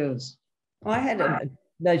really is. Well, I had,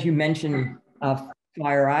 as you mentioned,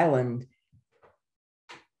 Fire Island.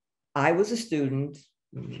 I was a student,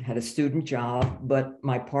 had a student job, but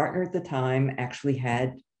my partner at the time actually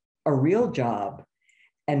had a real job.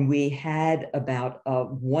 And we had about a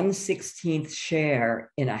 1/16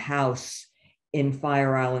 share in a house in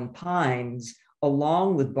Fire Island Pines,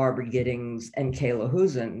 along with Barbara Giddings and Kayla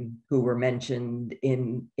Husen, who were mentioned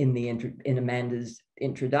in Amanda's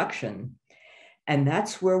introduction. And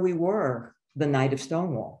that's where we were the night of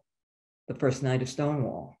Stonewall, the first night of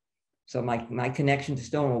Stonewall. So my connection to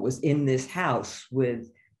Stonewall was in this house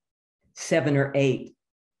with 7 or 8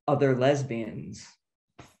 other lesbians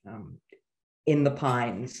in the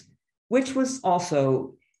Pines, which was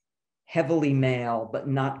also heavily male, but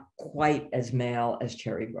not quite as male as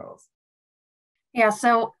Cherry Grove. Yeah,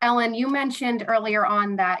 so Ellen, you mentioned earlier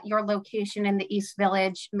on that your location in the East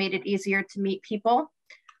Village made it easier to meet people.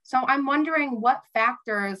 So I'm wondering what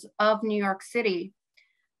factors of New York City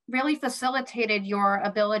really facilitated your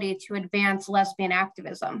ability to advance lesbian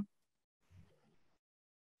activism?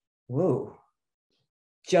 Whoa.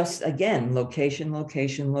 Just again, location,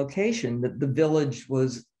 location, location. The village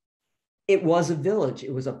was, it was a village.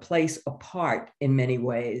 It was a place apart in many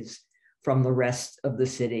ways from the rest of the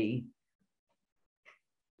city.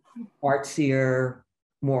 Artsier,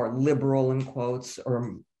 more liberal in quotes,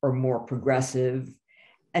 or more progressive.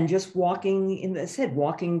 And just walking, in the said,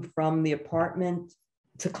 walking from the apartment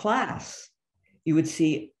to class, you would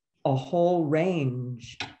see a whole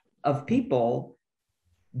range of people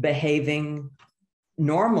behaving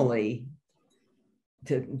normally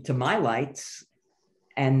to my lights.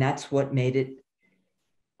 And that's what made it,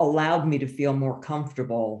 allowed me to feel more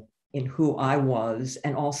comfortable in who I was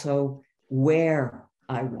and also where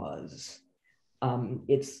I was.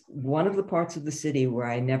 It's one of the parts of the city where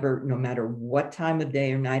I never, no matter what time of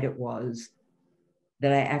day or night it was,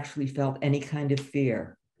 that I actually felt any kind of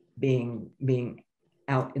fear being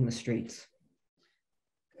out in the streets.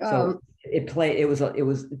 So it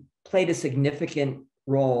played a significant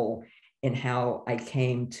role in how I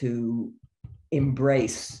came to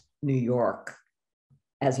embrace New York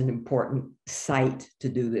as an important site to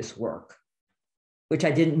do this work, which I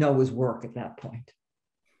didn't know was work at that point.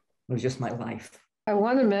 It was just my life. I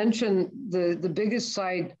want to mention the biggest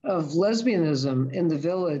site of lesbianism in the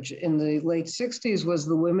village in the late 60s was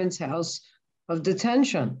the Women's House of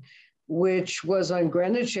Detention, which was on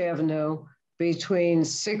Greenwich Avenue between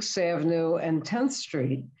 6th Avenue and 10th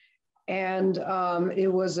Street. And it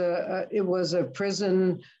was a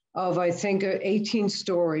prison of, I think, 18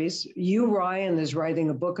 stories. Hugh Ryan is writing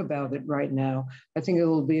a book about it right now. I think it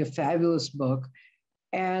will be a fabulous book.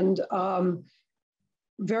 And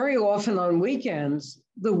very often on weekends,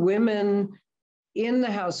 the women in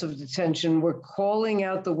the House of Detention were calling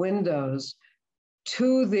out the windows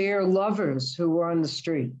to their lovers who were on the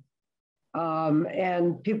street.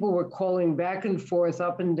 And people were calling back and forth,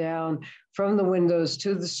 up and down from the windows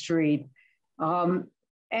to the street. And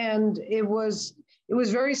it was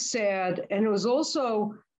very sad. And it was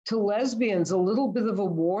also, to lesbians, a little bit of a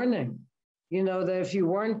warning, you know, that if you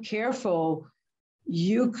weren't careful,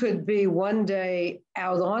 you could be one day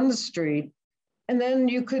out on the street, and then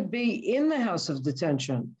you could be in the House of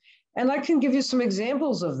Detention. And I can give you some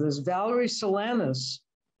examples of this. Valerie Solanas,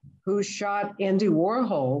 who shot Andy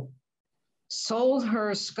Warhol, sold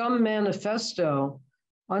her Scum Manifesto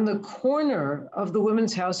on the corner of the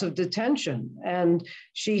Women's House of Detention. And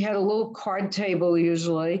she had a little card table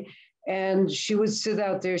usually, and she would sit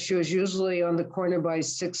out there. She was usually on the corner by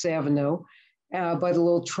 6th Avenue, by the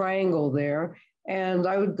little triangle there. And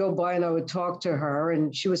I would go by and I would talk to her,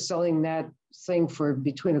 and she was selling that thing for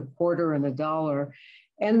between $0.25 and $1.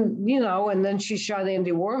 And, you know, and then she shot Andy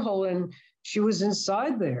Warhol and she was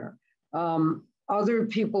inside there. Other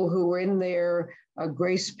people who were in there,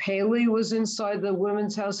 Grace Paley was inside the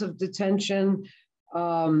Women's House of Detention.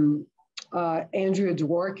 Andrea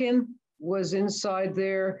Dworkin was inside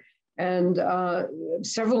there. And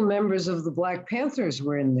several members of the Black Panthers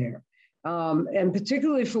were in there. And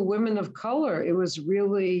particularly for women of color, it was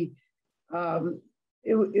really,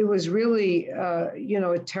 it was really, you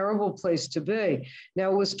know, a terrible place to be.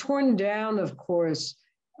 Now, it was torn down, of course,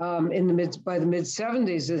 by the mid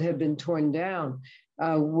 70s. It had been torn down,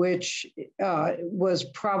 which was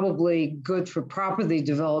probably good for property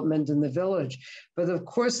development in the village. But of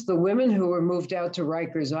course, the women who were moved out to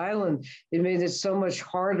Rikers Island, it made it so much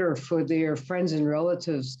harder for their friends and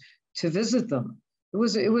relatives to visit them. It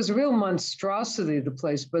was a real monstrosity, the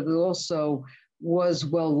place, but it also was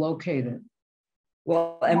well located.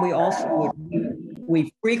 Well, and we also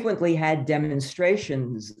we frequently had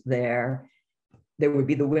demonstrations there. There would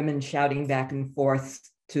be the women shouting back and forth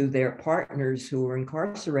to their partners who were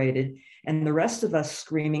incarcerated, and the rest of us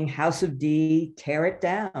screaming, "House of D, tear it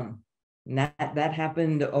down." And that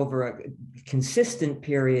happened over a consistent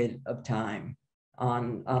period of time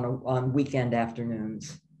on weekend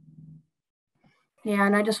afternoons. Yeah,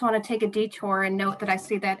 and I just want to take a detour and note that I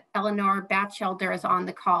see that Eleanor Batchelder is on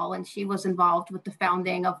the call, and she was involved with the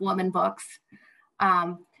founding of Woman Books.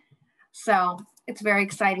 So it's very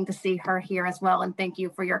exciting to see her here as well, and thank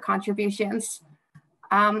you for your contributions.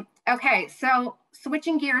 Okay, so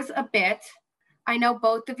switching gears a bit, I know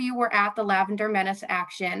both of you were at the Lavender Menace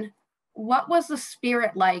action. What was the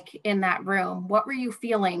spirit like in that room? What were you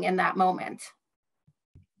feeling in that moment?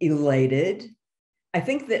 Elated. I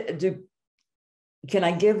think that, can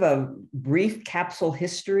I give a brief capsule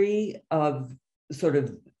history of sort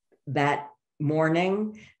of that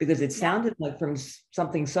morning? Because it sounded like from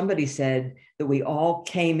something somebody said that we all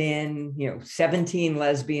came in, 17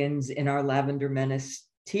 lesbians in our Lavender Menace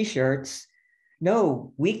t-shirts.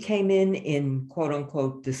 No, we came in quote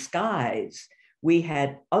unquote disguise. We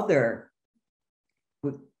had other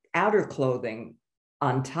outer clothing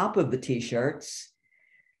on top of the t-shirts.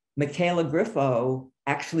 Michaela Griffo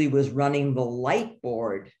actually was running the light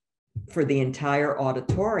board for the entire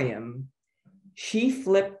auditorium. She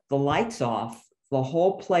flipped the lights off. The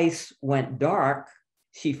whole place went dark.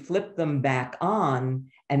 She flipped them back on,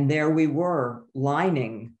 and there we were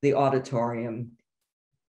lining the auditorium.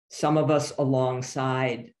 Some of us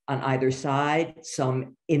alongside on either side,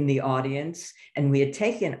 some in the audience, and we had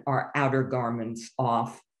taken our outer garments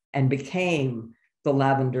off and became the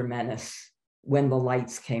Lavender Menace when the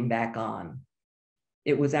lights came back on.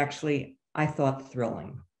 It was actually, I thought,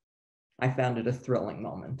 thrilling. I found it a thrilling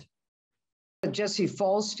moment. Jesse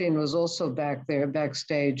Falstein was also back there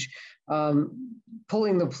backstage,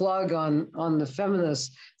 pulling the plug on the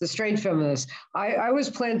feminists, the straight feminists. I was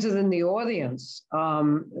planted in the audience,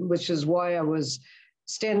 which is why I was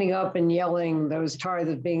standing up and yelling. I was tired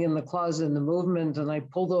of being in the closet in the movement, and I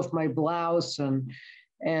pulled off my blouse and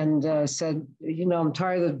said, I'm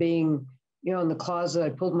tired of being, in the closet. I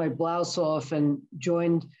pulled my blouse off and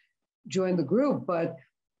joined the group. But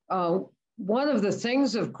one of the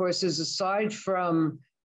things, of course, is aside from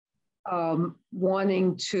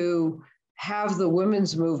wanting to have the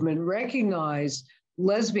women's movement recognize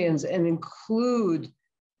lesbians and include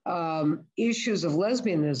issues of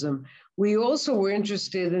lesbianism, we also were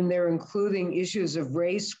interested in their including issues of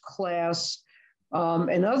race, class,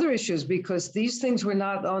 and other issues, because these things were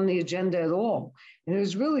not on the agenda at all. And it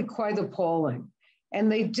was really quite appalling.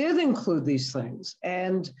 And they did include these things.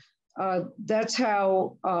 And that's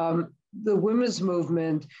how the women's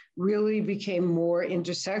movement really became more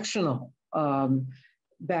intersectional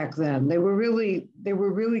back then. They were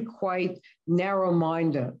really quite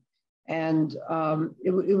narrow-minded. And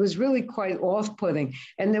it was really quite off-putting.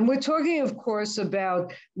 And then we're talking, of course,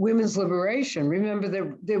 about women's liberation. Remember,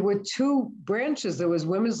 there were two branches. There was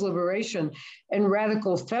women's liberation and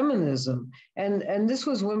radical feminism. And this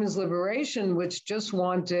was women's liberation, which just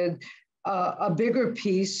wanted a bigger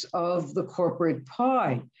piece of the corporate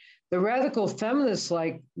pie. The radical feminists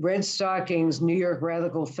like Red Stockings, New York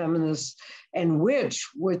Radical Feminists, and which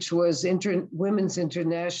was Women's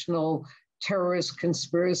International Terrorist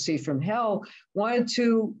Conspiracy from Hell, wanted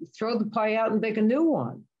to throw the pie out and make a new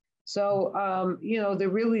one. So, there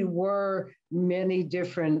really were many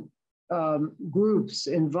different groups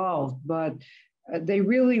involved, but they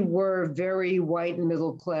really were very white and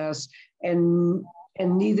middle class and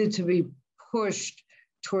needed to be pushed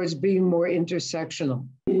towards being more intersectional.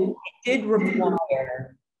 It did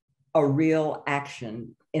require a real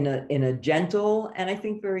action in a gentle and I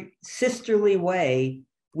think very sisterly way.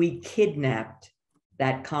 We kidnapped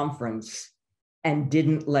that conference and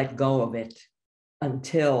didn't let go of it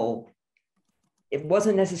until it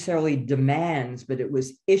wasn't necessarily demands, but it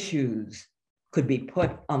was issues could be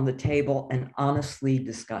put on the table and honestly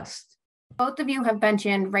discussed. Both of you have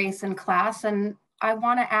mentioned race and class, and I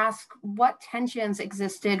want to ask what tensions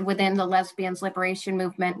existed within the lesbians' liberation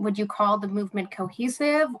movement. Would you call the movement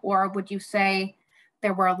cohesive, or would you say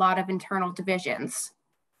there were a lot of internal divisions?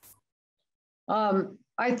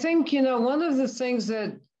 I think, one of the things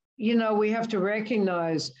that, we have to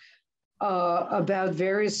recognize about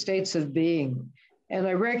various states of being, and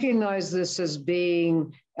I recognize this as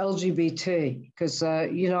being LGBT, because,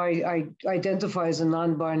 I identify as a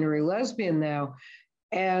non-binary lesbian now.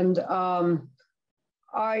 And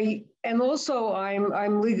also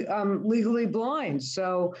I'm legally blind.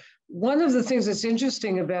 So one of the things that's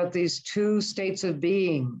interesting about these two states of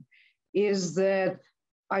being is that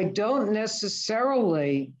I don't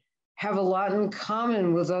necessarily have a lot in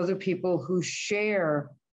common with other people who share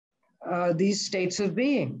these states of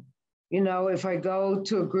being. You know, if I go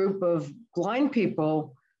to a group of blind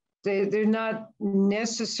people, they're not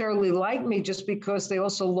necessarily like me just because they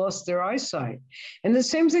also lost their eyesight. And the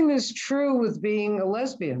same thing is true with being a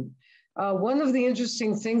lesbian. One of the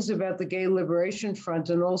interesting things about the Gay Liberation Front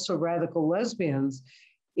and also radical lesbians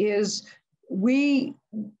is we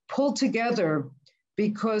pull together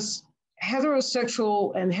because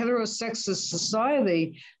heterosexual and heterosexist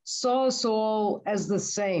society saw us all as the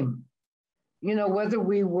same. You know, whether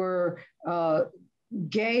we were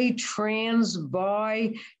gay, trans,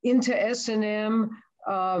 bi, into S&M,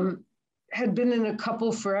 had been in a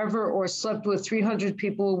couple forever or slept with 300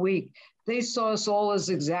 people a week. They saw us all as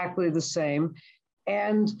exactly the same.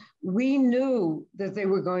 And we knew that they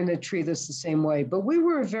were going to treat us the same way, but we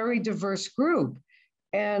were a very diverse group.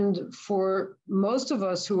 And for most of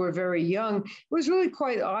us who were very young, it was really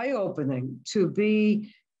quite eye-opening to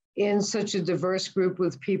be in such a diverse group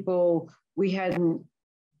with people we hadn't,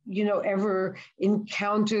 you know, ever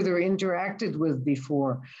encountered or interacted with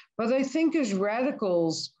before. But I think as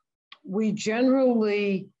radicals, we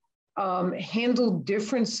generally handled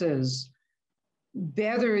differences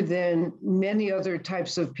better than many other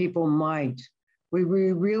types of people might. We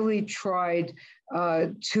really tried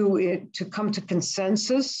to come to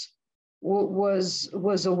consensus. Was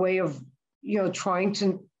a way of, you know, trying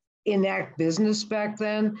to enact business back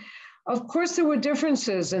then. Of course, there were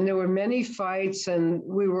differences and there were many fights and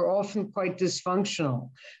we were often quite dysfunctional.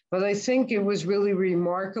 But I think it was really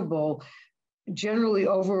remarkable, generally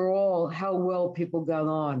overall, how well people got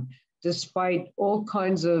on, despite all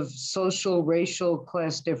kinds of social, racial,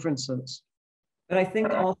 class differences. But I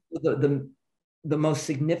think also the most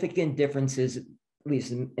significant differences, at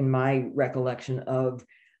least in my recollection of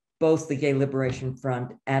both the Gay Liberation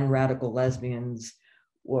Front and radical lesbians,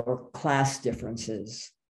 were class differences.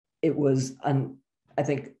 It was, I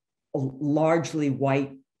think, a largely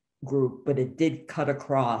white group, but it did cut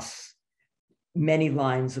across many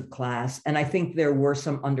lines of class. And I think there were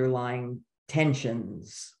some underlying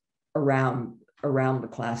tensions around the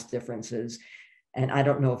class differences. And I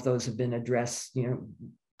don't know if those have been addressed, you know,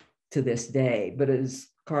 to this day. But as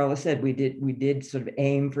Karla said, we did sort of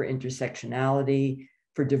aim for intersectionality,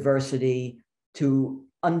 for diversity, to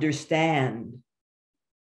understand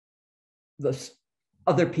the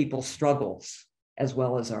other people's struggles as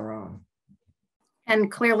well as our own.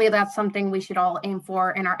 And clearly that's something we should all aim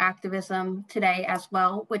for in our activism today as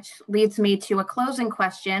well, which leads me to a closing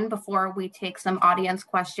question before we take some audience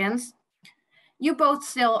questions. You both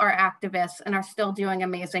still are activists and are still doing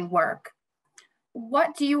amazing work.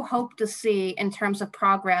 What do you hope to see in terms of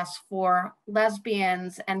progress for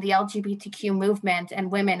lesbians and the LGBTQ movement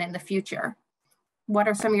and women in the future? What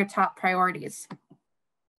are some of your top priorities?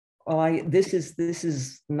 Well, this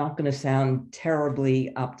is not going to sound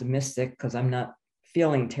terribly optimistic because I'm not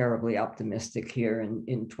feeling terribly optimistic here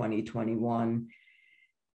in 2021,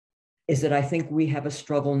 is that I think we have a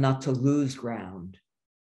struggle not to lose ground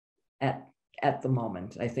at the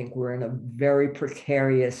moment. I think we're in a very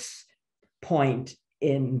precarious point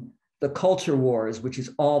in the culture wars, which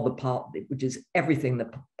is everything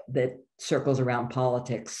that circles around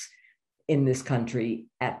politics in this country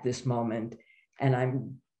at this moment. And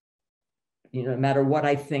I'm, you know, no matter what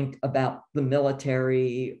I think about the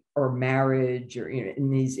military or marriage or, you know, in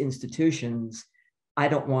these institutions, I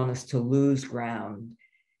don't want us to lose ground.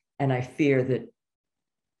 And I fear that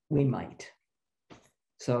we might.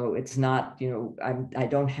 So it's not, you know, I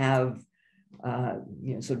don't have,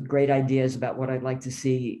 you know, sort of great ideas about what I'd like to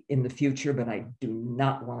see in the future, but I do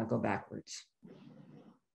not want to go backwards.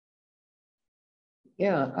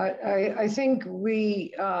 Yeah, I think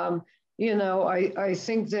we, you know, I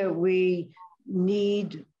think that we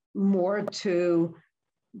need more to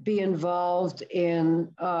be involved in,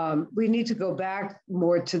 we need to go back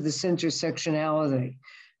more to this intersectionality.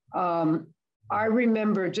 I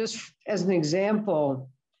remember, just as an example,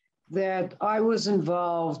 that I was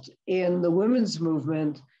involved in the women's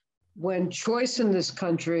movement when choice in this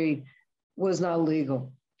country was not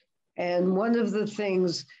legal. And one of the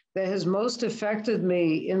things that has most affected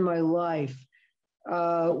me in my life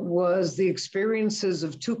was the experiences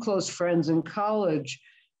of two close friends in college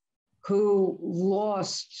who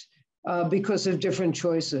lost because of different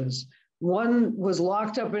choices. One was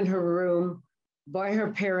locked up in her room by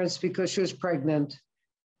her parents because she was pregnant,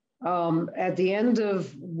 at the end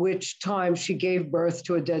of which time she gave birth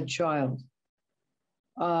to a dead child.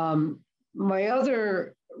 My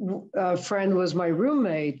other friend was my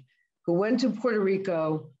roommate, who went to Puerto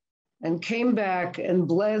Rico and came back and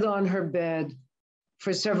bled on her bed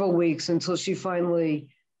for several weeks until she finally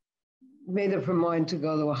made up her mind to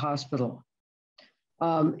go to a hospital.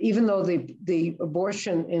 Even though the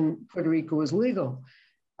abortion in Puerto Rico was legal.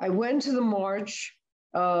 I went to the march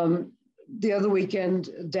the other weekend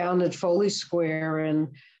down at Foley Square, and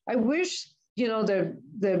I wish,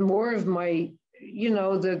 that more of my,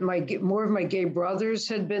 more of my gay brothers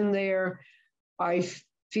had been there. I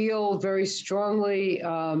feel very strongly,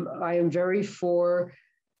 I am very for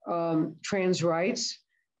trans rights,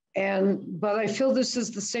 but I feel this is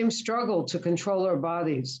the same struggle to control our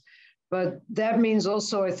bodies. But that means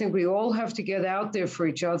also, I think we all have to get out there for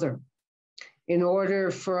each other in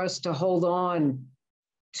order for us to hold on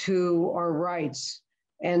to our rights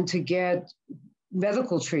and to get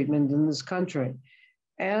medical treatment in this country.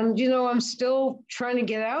 And, I'm still trying to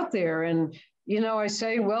get out there. And, I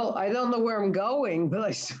say, well, I don't know where I'm going, but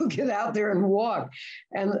I still get out there and walk.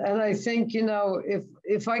 And I think,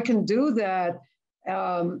 if I can do that,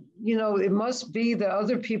 it must be that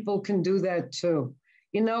other people can do that too.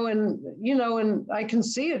 And I can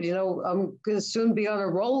see it, I'm going to soon be on a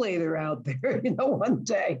rollator out there, one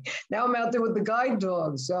day. Now I'm out there with the guide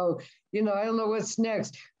dog. So, I don't know what's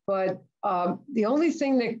next. But the only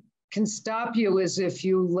thing that can stop you is if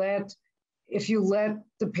you let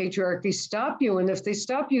the patriarchy stop you. And if they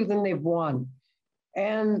stop you, then they've won.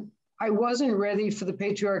 And I wasn't ready for the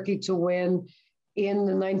patriarchy to win in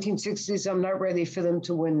the 1960s. I'm not ready for them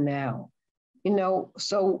to win now.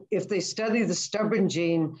 So if they study the stubborn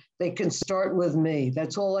gene, they can start with me.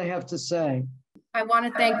 That's all I have to say. I want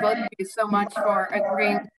to thank both of you so much for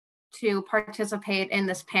agreeing to participate in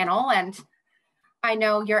this panel. And I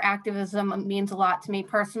know your activism means a lot to me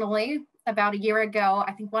personally. About a year ago,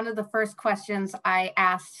 I think one of the first questions I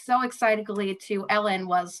asked so excitedly to Ellen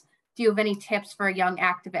was, do you have any tips for a young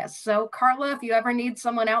activist? So Karla, if you ever need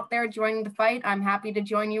someone out there joining the fight, I'm happy to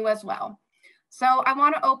join you as well. So I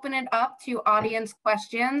want to open it up to audience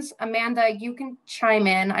questions. Amanda, you can chime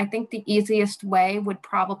in. I think the easiest way would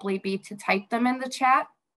probably be to type them in the chat,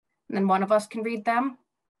 and then one of us can read them.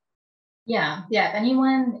 Yeah. If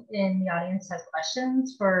anyone in the audience has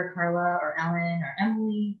questions for Karla or Ellen or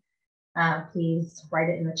Emily, please write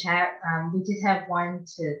it in the chat. We did have one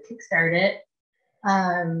to kickstart it.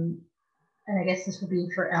 And I guess this would be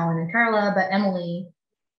for Ellen and Karla, but Emily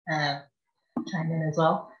chimed in as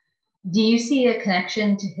well. Do you see a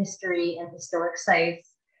connection to history and historic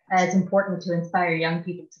sites as important to inspire young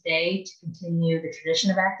people today to continue the tradition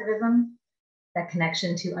of activism? That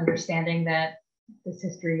connection to understanding that this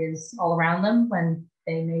history is all around them when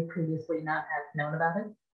they may previously not have known about it?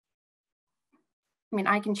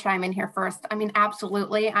 I can chime in here first.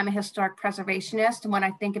 Absolutely. I'm a historic preservationist. And when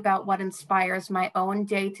I think about what inspires my own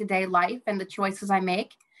day-to-day life and the choices I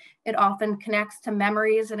make, it often connects to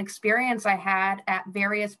memories and experience I had at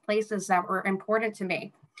various places that were important to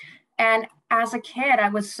me. And as a kid, I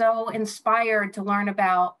was so inspired to learn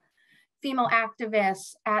about female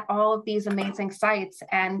activists at all of these amazing sites.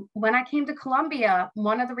 And when I came to Columbia,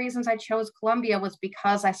 one of the reasons I chose Columbia was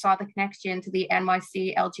because I saw the connection to the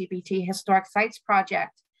NYC LGBT Historic Sites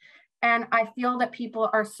Project. And I feel that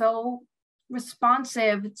people are so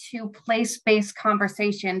responsive to place-based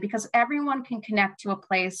conversation because everyone can connect to a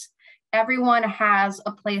place. Everyone has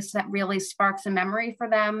a place that really sparks a memory for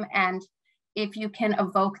them. And if you can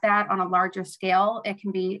evoke that on a larger scale, it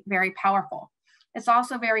can be very powerful. It's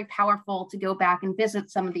also very powerful to go back and visit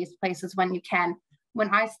some of these places when you can. When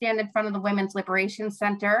I stand in front of the Women's Liberation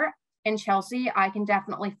Center in Chelsea, I can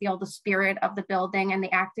definitely feel the spirit of the building and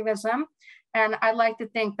the activism. And I like to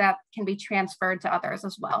think that can be transferred to others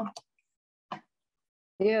as well.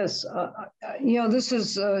 Yes, this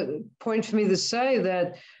is a point for me to say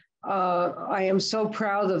that I am so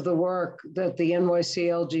proud of the work that the NYC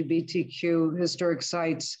LGBTQ Historic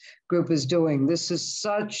Sites group is doing. This is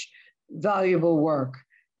such valuable work.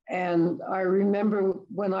 And I remember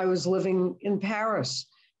when I was living in Paris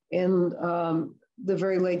in the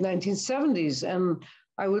very late 1970s, and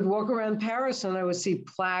I would walk around Paris and I would see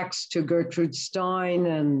plaques to Gertrude Stein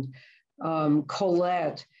and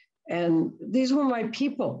Colette. And these were my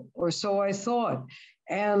people, or so I thought.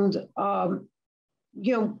 And,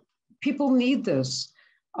 people need this.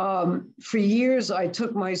 For years, I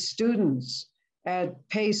took my students at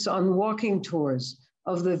Pace on walking tours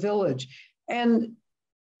of the village. And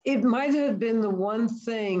it might have been the one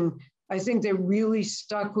thing I think that really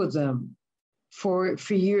stuck with them for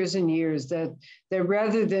years and years, that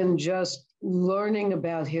rather than just learning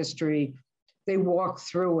about history, they walked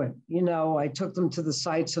through it. I took them to the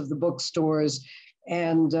sites of the bookstores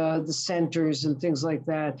and the centers and things like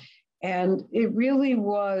that. And it really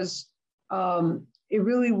was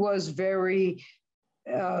very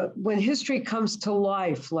when history comes to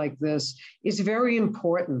life like this, it's very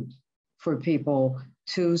important for people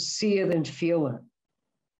to see it and feel it.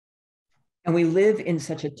 And we live in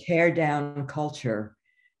such a tear down culture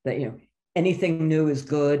that, anything new is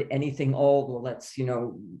good, anything old, well, let's,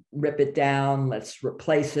 rip it down, let's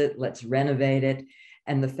replace it, let's renovate it.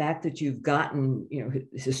 And the fact that you've gotten,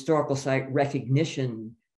 historical site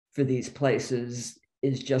recognition for these places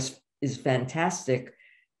is fantastic,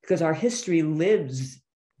 because our history lives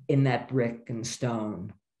in that brick and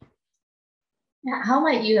stone. How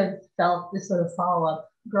might you have felt this sort of follow-up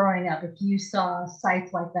growing up if you saw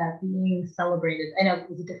sites like that being celebrated? I know it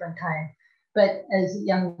was a different time, but as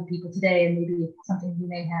young people today, and maybe something you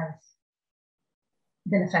may have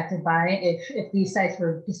been affected by, if these sites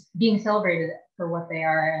were just being celebrated for what they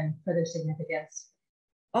are and for their significance.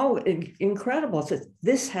 Oh, incredible. So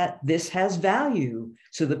this has value.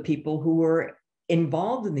 So the people who were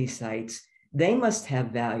involved in these sites, they must have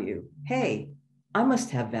value. Hey, I must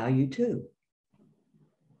have value too.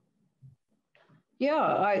 Yeah,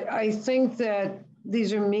 I think that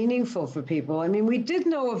these are meaningful for people. I mean, we did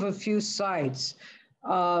know of a few sites.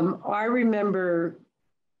 I remember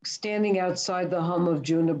standing outside the home of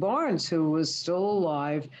Juna Barnes, who was still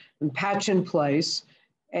alive, in Patchen Place.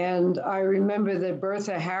 And I remember that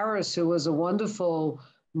Bertha Harris, who was a wonderful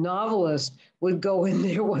novelist, would go in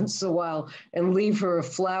there once in a while and leave her a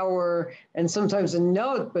flower and sometimes a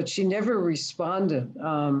note, but she never responded.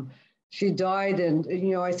 She died, and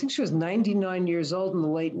I think she was 99 years old in the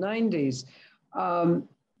late 90s.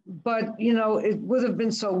 But it would have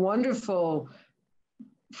been so wonderful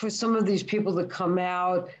for some of these people to come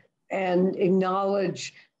out and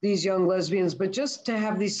acknowledge these young lesbians, but just to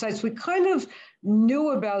have these sites. We kind of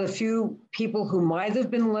knew about a few people who might have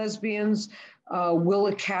been lesbians,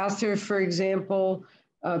 Willa Cather, for example,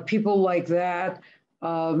 people like that.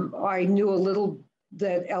 I knew a little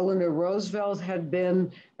that Eleanor Roosevelt had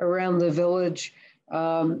been around the village.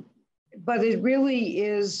 But it really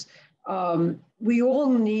is, we all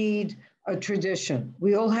need a tradition.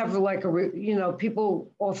 We all have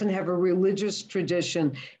people often have a religious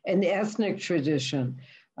tradition, an ethnic tradition.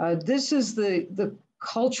 This is the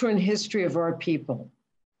culture and history of our people,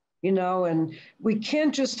 and we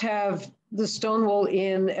can't just have the Stonewall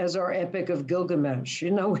Inn as our Epic of Gilgamesh.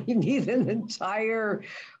 We need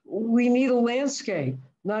we need a landscape,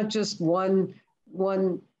 not just one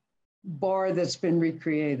bar that's been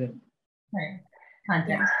recreated. Right,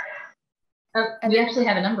 context. We actually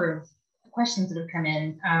have a number of questions that have come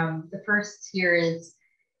in. The first here is,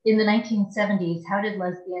 in the 1970s, how did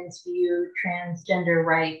lesbians view transgender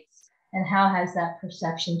rights, and how has that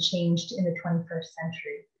perception changed in the 21st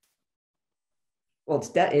century? Well,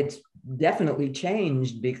 it's definitely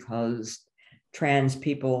changed, because trans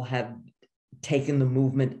people have taken the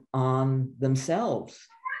movement on themselves.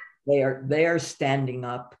 They are standing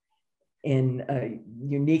up in a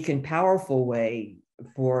unique and powerful way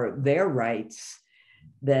for their rights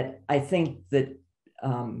that I think that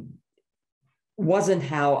wasn't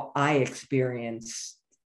how I experienced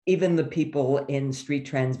even the people in street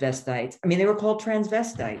transvestites. I mean, they were called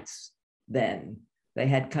transvestites then. They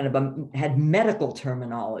had kind of had medical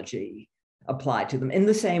terminology applied to them in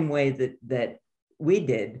the same way that we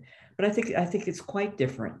did. But I think it's quite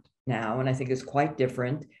different now, and I think it's quite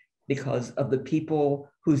different because of the people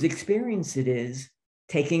whose experience it is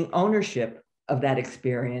taking ownership of that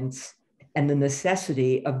experience and the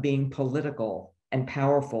necessity of being political and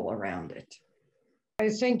powerful around it. I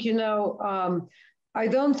think, I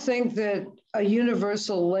don't think that a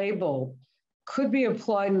universal label could be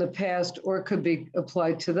applied in the past or could be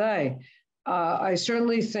applied today. I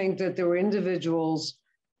certainly think that there were individuals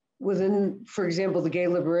within, for example, the Gay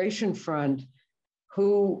Liberation Front,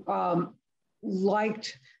 who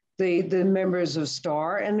liked the members of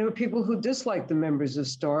STAR, and there were people who disliked the members of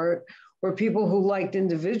STAR, or people who liked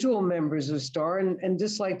individual members of STAR and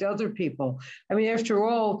disliked other people. I mean, after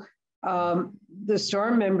all, the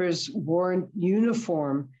STAR members weren't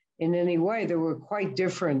uniform in any way. They were quite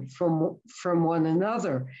different from one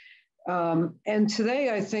another. And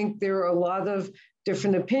today, I think there are a lot of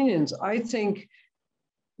different opinions. I think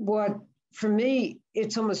for me,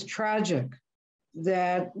 it's almost tragic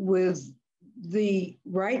that with the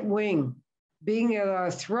right wing being at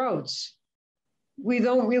our throats, we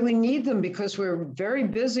don't really need them because we're very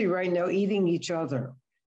busy right now eating each other.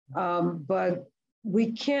 But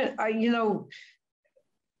we can't,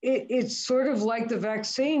 it's sort of like the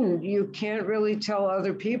vaccine. You can't really tell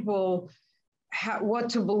other people what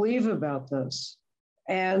to believe about this.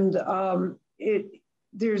 And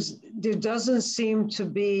there doesn't seem to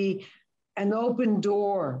be an open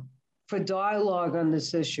door for dialogue on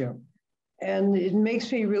this issue. it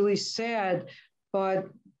makes me really sad, but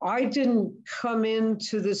I didn't come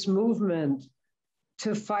into this movement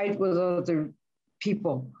to fight with other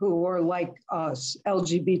people who are like us,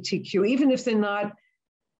 LGBTQ, even if they're not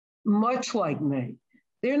much like me.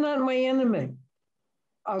 They're not my enemy,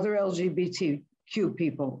 other LGBTQ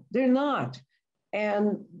people. They're not.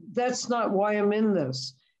 And that's not why I'm in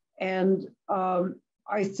this. And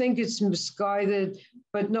I think it's misguided,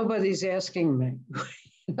 but nobody's asking me.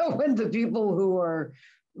 When the people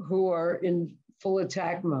who are in full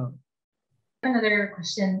attack mode. Another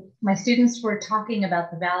question. My students were talking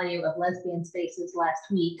about the value of lesbian spaces last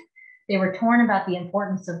week. They were torn about the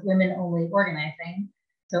importance of women-only organizing.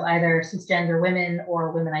 So either cisgender women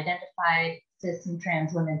or women identified, cis and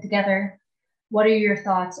trans women together. What are your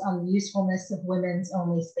thoughts on the usefulness of women's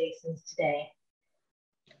only spaces today?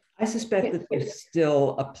 I suspect that there's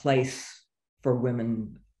still a place for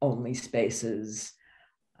women-only spaces.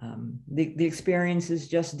 The experience is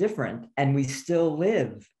just different, and we still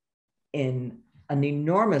live in an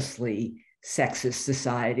enormously sexist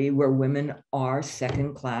society where women are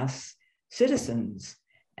second-class citizens.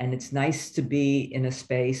 And it's nice to be in a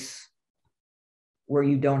space where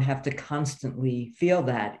you don't have to constantly feel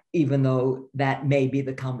that, even though that may be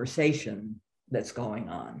the conversation that's going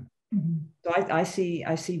on. Mm-hmm. So I see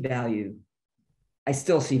value. I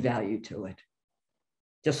still see value to it,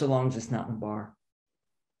 just so long as it's not in a bar.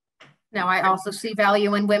 No, I also see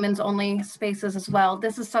value in women's only spaces as well.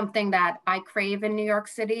 This is something that I crave in New York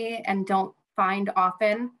City and don't find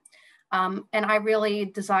often. And I really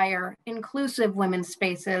desire inclusive women's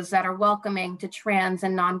spaces that are welcoming to trans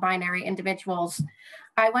and non-binary individuals.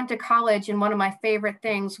 I went to college and one of my favorite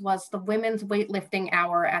things was the women's weightlifting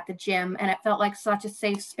hour at the gym. And it felt like such a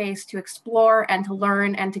safe space to explore and to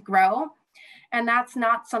learn and to grow. And that's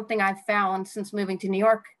not something I've found since moving to New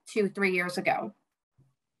York 2-3 years ago.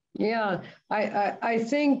 Yeah, I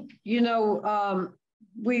think,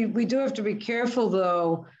 we do have to be careful,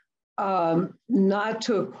 though, not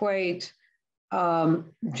to equate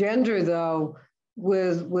gender, though,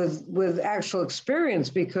 with actual experience,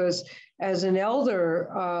 because as an elder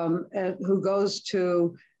who goes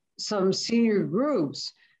to some senior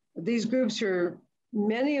groups, these groups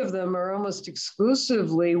many of them are almost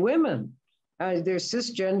exclusively women. They're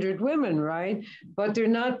cisgendered women, right? But they're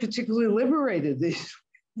not particularly liberated,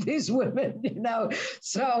 these women,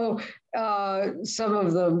 so some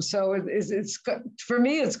of them. So it's for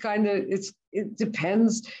me, it's kind of, it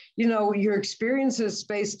depends, your experience of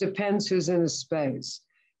space depends who's in a space.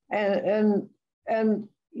 And I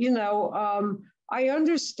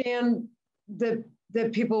understand that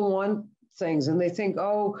people want things and they think,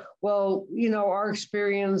 oh, well, our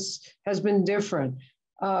experience has been different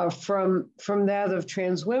from that of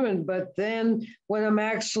trans women. But then when I've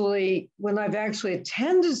actually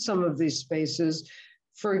attended some of these spaces,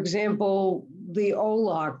 for example, the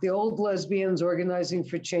OLOC, the Old Lesbians Organizing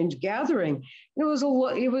for Change Gathering, it was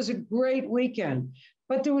a great weekend,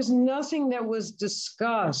 but there was nothing that was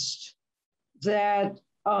discussed that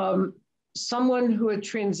someone who had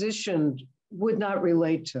transitioned would not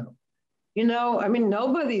relate to.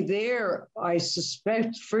 Nobody there, I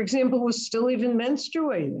suspect, for example, was still even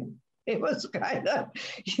menstruating. It was kind of,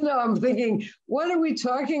 I'm thinking, what are we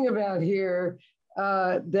talking about here?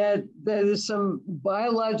 That is some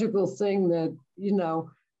biological thing that,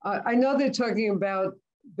 I know they're talking about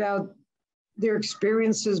their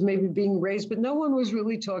experiences maybe being raised, but no one was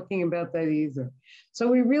really talking about that either. So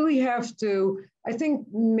we really have to, I think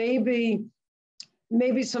maybe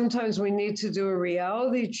sometimes we need to do a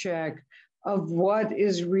reality check of what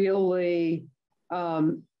is really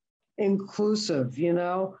inclusive,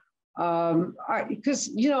 because,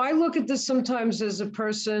 I look at this sometimes as a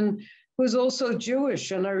person who's also Jewish.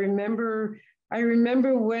 And I remember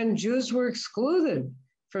when Jews were excluded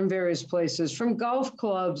from various places, from golf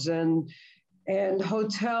clubs and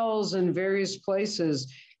hotels and various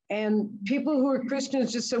places. And people who are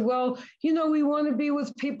Christians just said, well, we want to be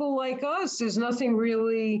with people like us. There's nothing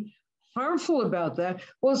really harmful about that.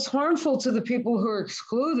 Well, it's harmful to the people who are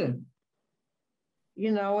excluded,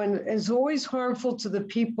 and it's always harmful to the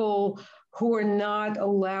people who are not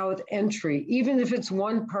allowed entry, even if it's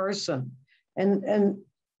one person. And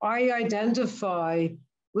I identify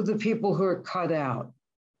with the people who are cut out.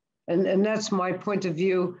 And that's my point of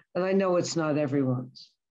view. And I know it's not everyone's.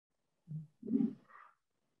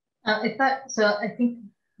 I think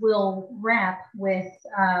we'll wrap with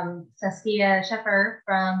Saskia Sheffer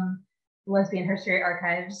from Lesbian History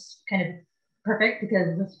Archives, kind of perfect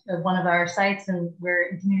because this is one of our sites and we're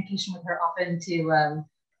in communication with her often to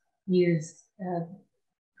use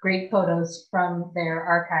great photos from their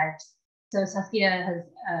archives. So Saskia has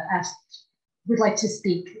asked would like to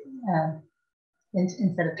speak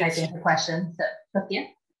instead of typing the question. So, Sophia?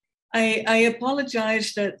 I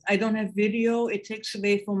apologize that I don't have video. It takes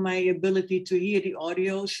away from my ability to hear the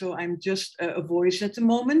audio, so I'm just a voice at the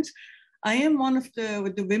moment. I am one of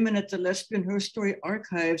the women at the Lesbian Her Story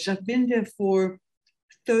Archives. I've been there for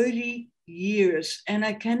 30 years, and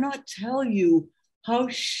I cannot tell you how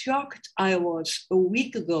shocked I was a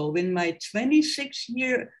week ago when my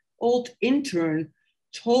 26-year-old intern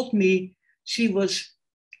told me she was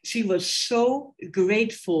so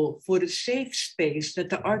grateful for the safe space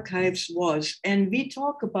that the archives was. And we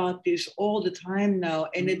talk about this all the time now,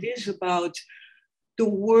 and it is about the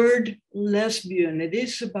word lesbian. It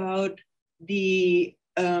is about the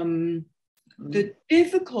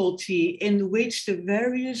difficulty in which the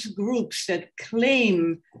various groups that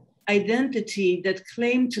claim identity, that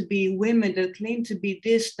claim to be women, that claim to be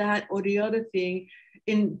this, that, or the other thing,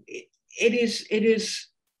 it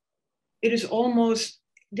is almost,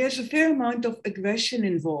 there's a fair amount of aggression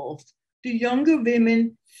involved. The younger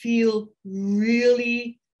women feel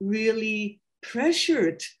really, really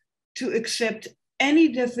pressured to accept any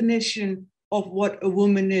definition of what a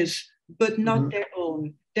woman is, but not their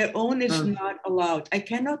own. Their own is not allowed. I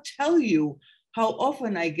cannot tell you how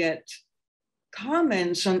often I get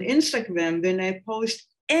comments on Instagram when I post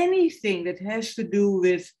anything that has to do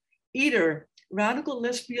with either radical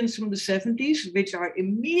lesbians from the 70s, which are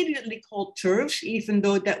immediately called TERFs, even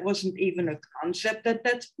though that wasn't even a concept at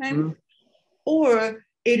that time. Or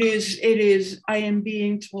it is, I am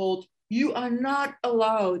being told, you are not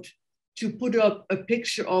allowed to put up a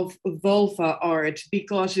picture of vulva art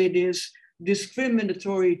because it is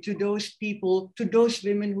discriminatory to those people, to those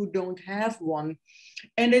women who don't have one.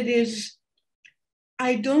 And it is,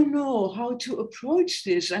 I don't know how to approach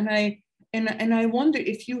this. And I wonder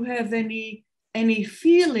if you have any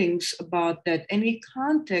feelings about that, any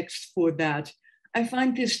context for that. I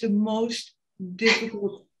find this the most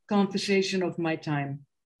difficult conversation of my time.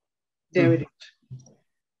 There it is.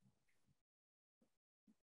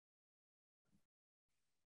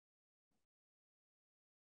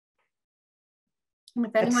 And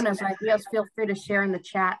if anyone has ideas, feel free to share in the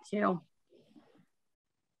chat too.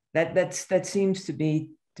 That seems to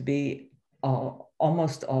be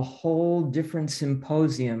almost a whole different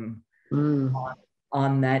symposium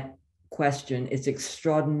on that question. It's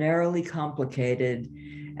extraordinarily complicated,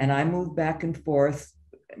 and I move back and forth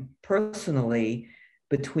personally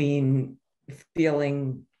between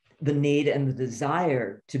feeling the need and the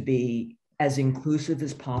desire to be as inclusive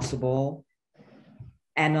as possible,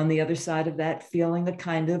 and on the other side of that, feeling a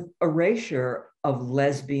kind of erasure of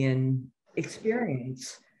lesbian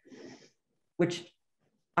experience, which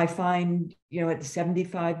I find, at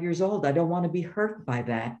 75 years old, I don't want to be hurt by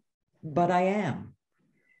that, but I am.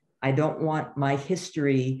 I don't want my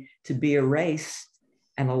history to be erased,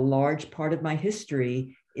 and a large part of my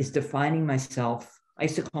history is defining myself. I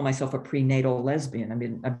used to call myself a prenatal lesbian. I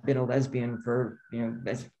mean, I've been a lesbian for,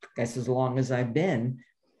 as long as I've been.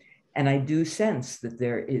 And I do sense that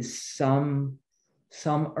there is some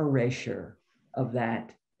erasure of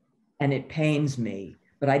that, and it pains me,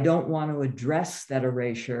 but I don't want to address that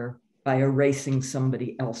erasure by erasing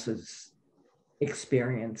somebody else's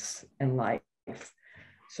experience and life.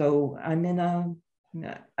 So I'm in a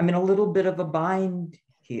little bit of a bind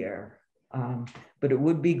here, but it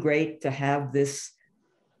would be great to have this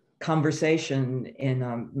conversation in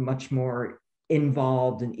a much more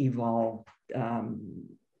involved and evolved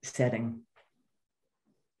setting.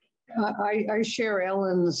 I share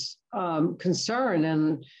Ellen's concern,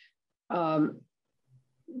 and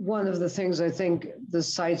one of the things I think the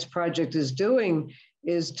CITES project is doing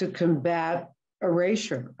is to combat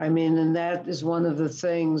erasure. I mean, and that is one of the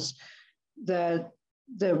things that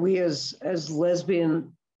we as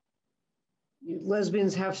lesbians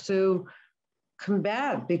have to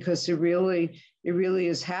combat, because it really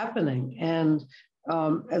is happening. And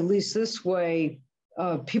at least this way,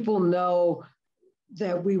 people know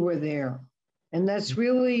that we were there, and that's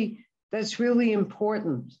really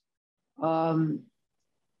important.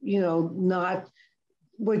 Not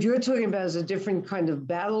what you're talking about is a different kind of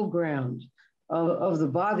battleground of the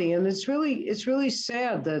body, and it's really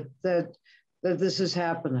sad that this is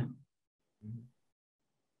happening.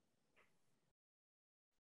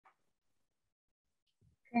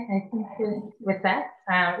 Okay, I think with that,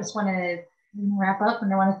 I just want to wrap up,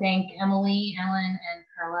 and I want to thank Emily, Ellen, and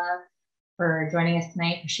Karla for joining us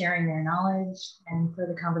tonight, for sharing their knowledge, and for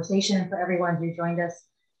the conversation. For everyone who joined us,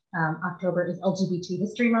 October is LGBT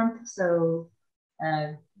History Month, so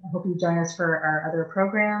I hope you join us for our other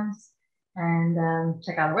programs, and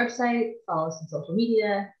check out our website, follow us on social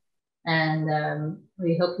media, And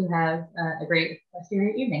we hope you have a great rest of your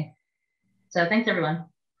evening. So thanks, everyone.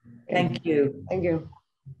 Thank you. Thank you.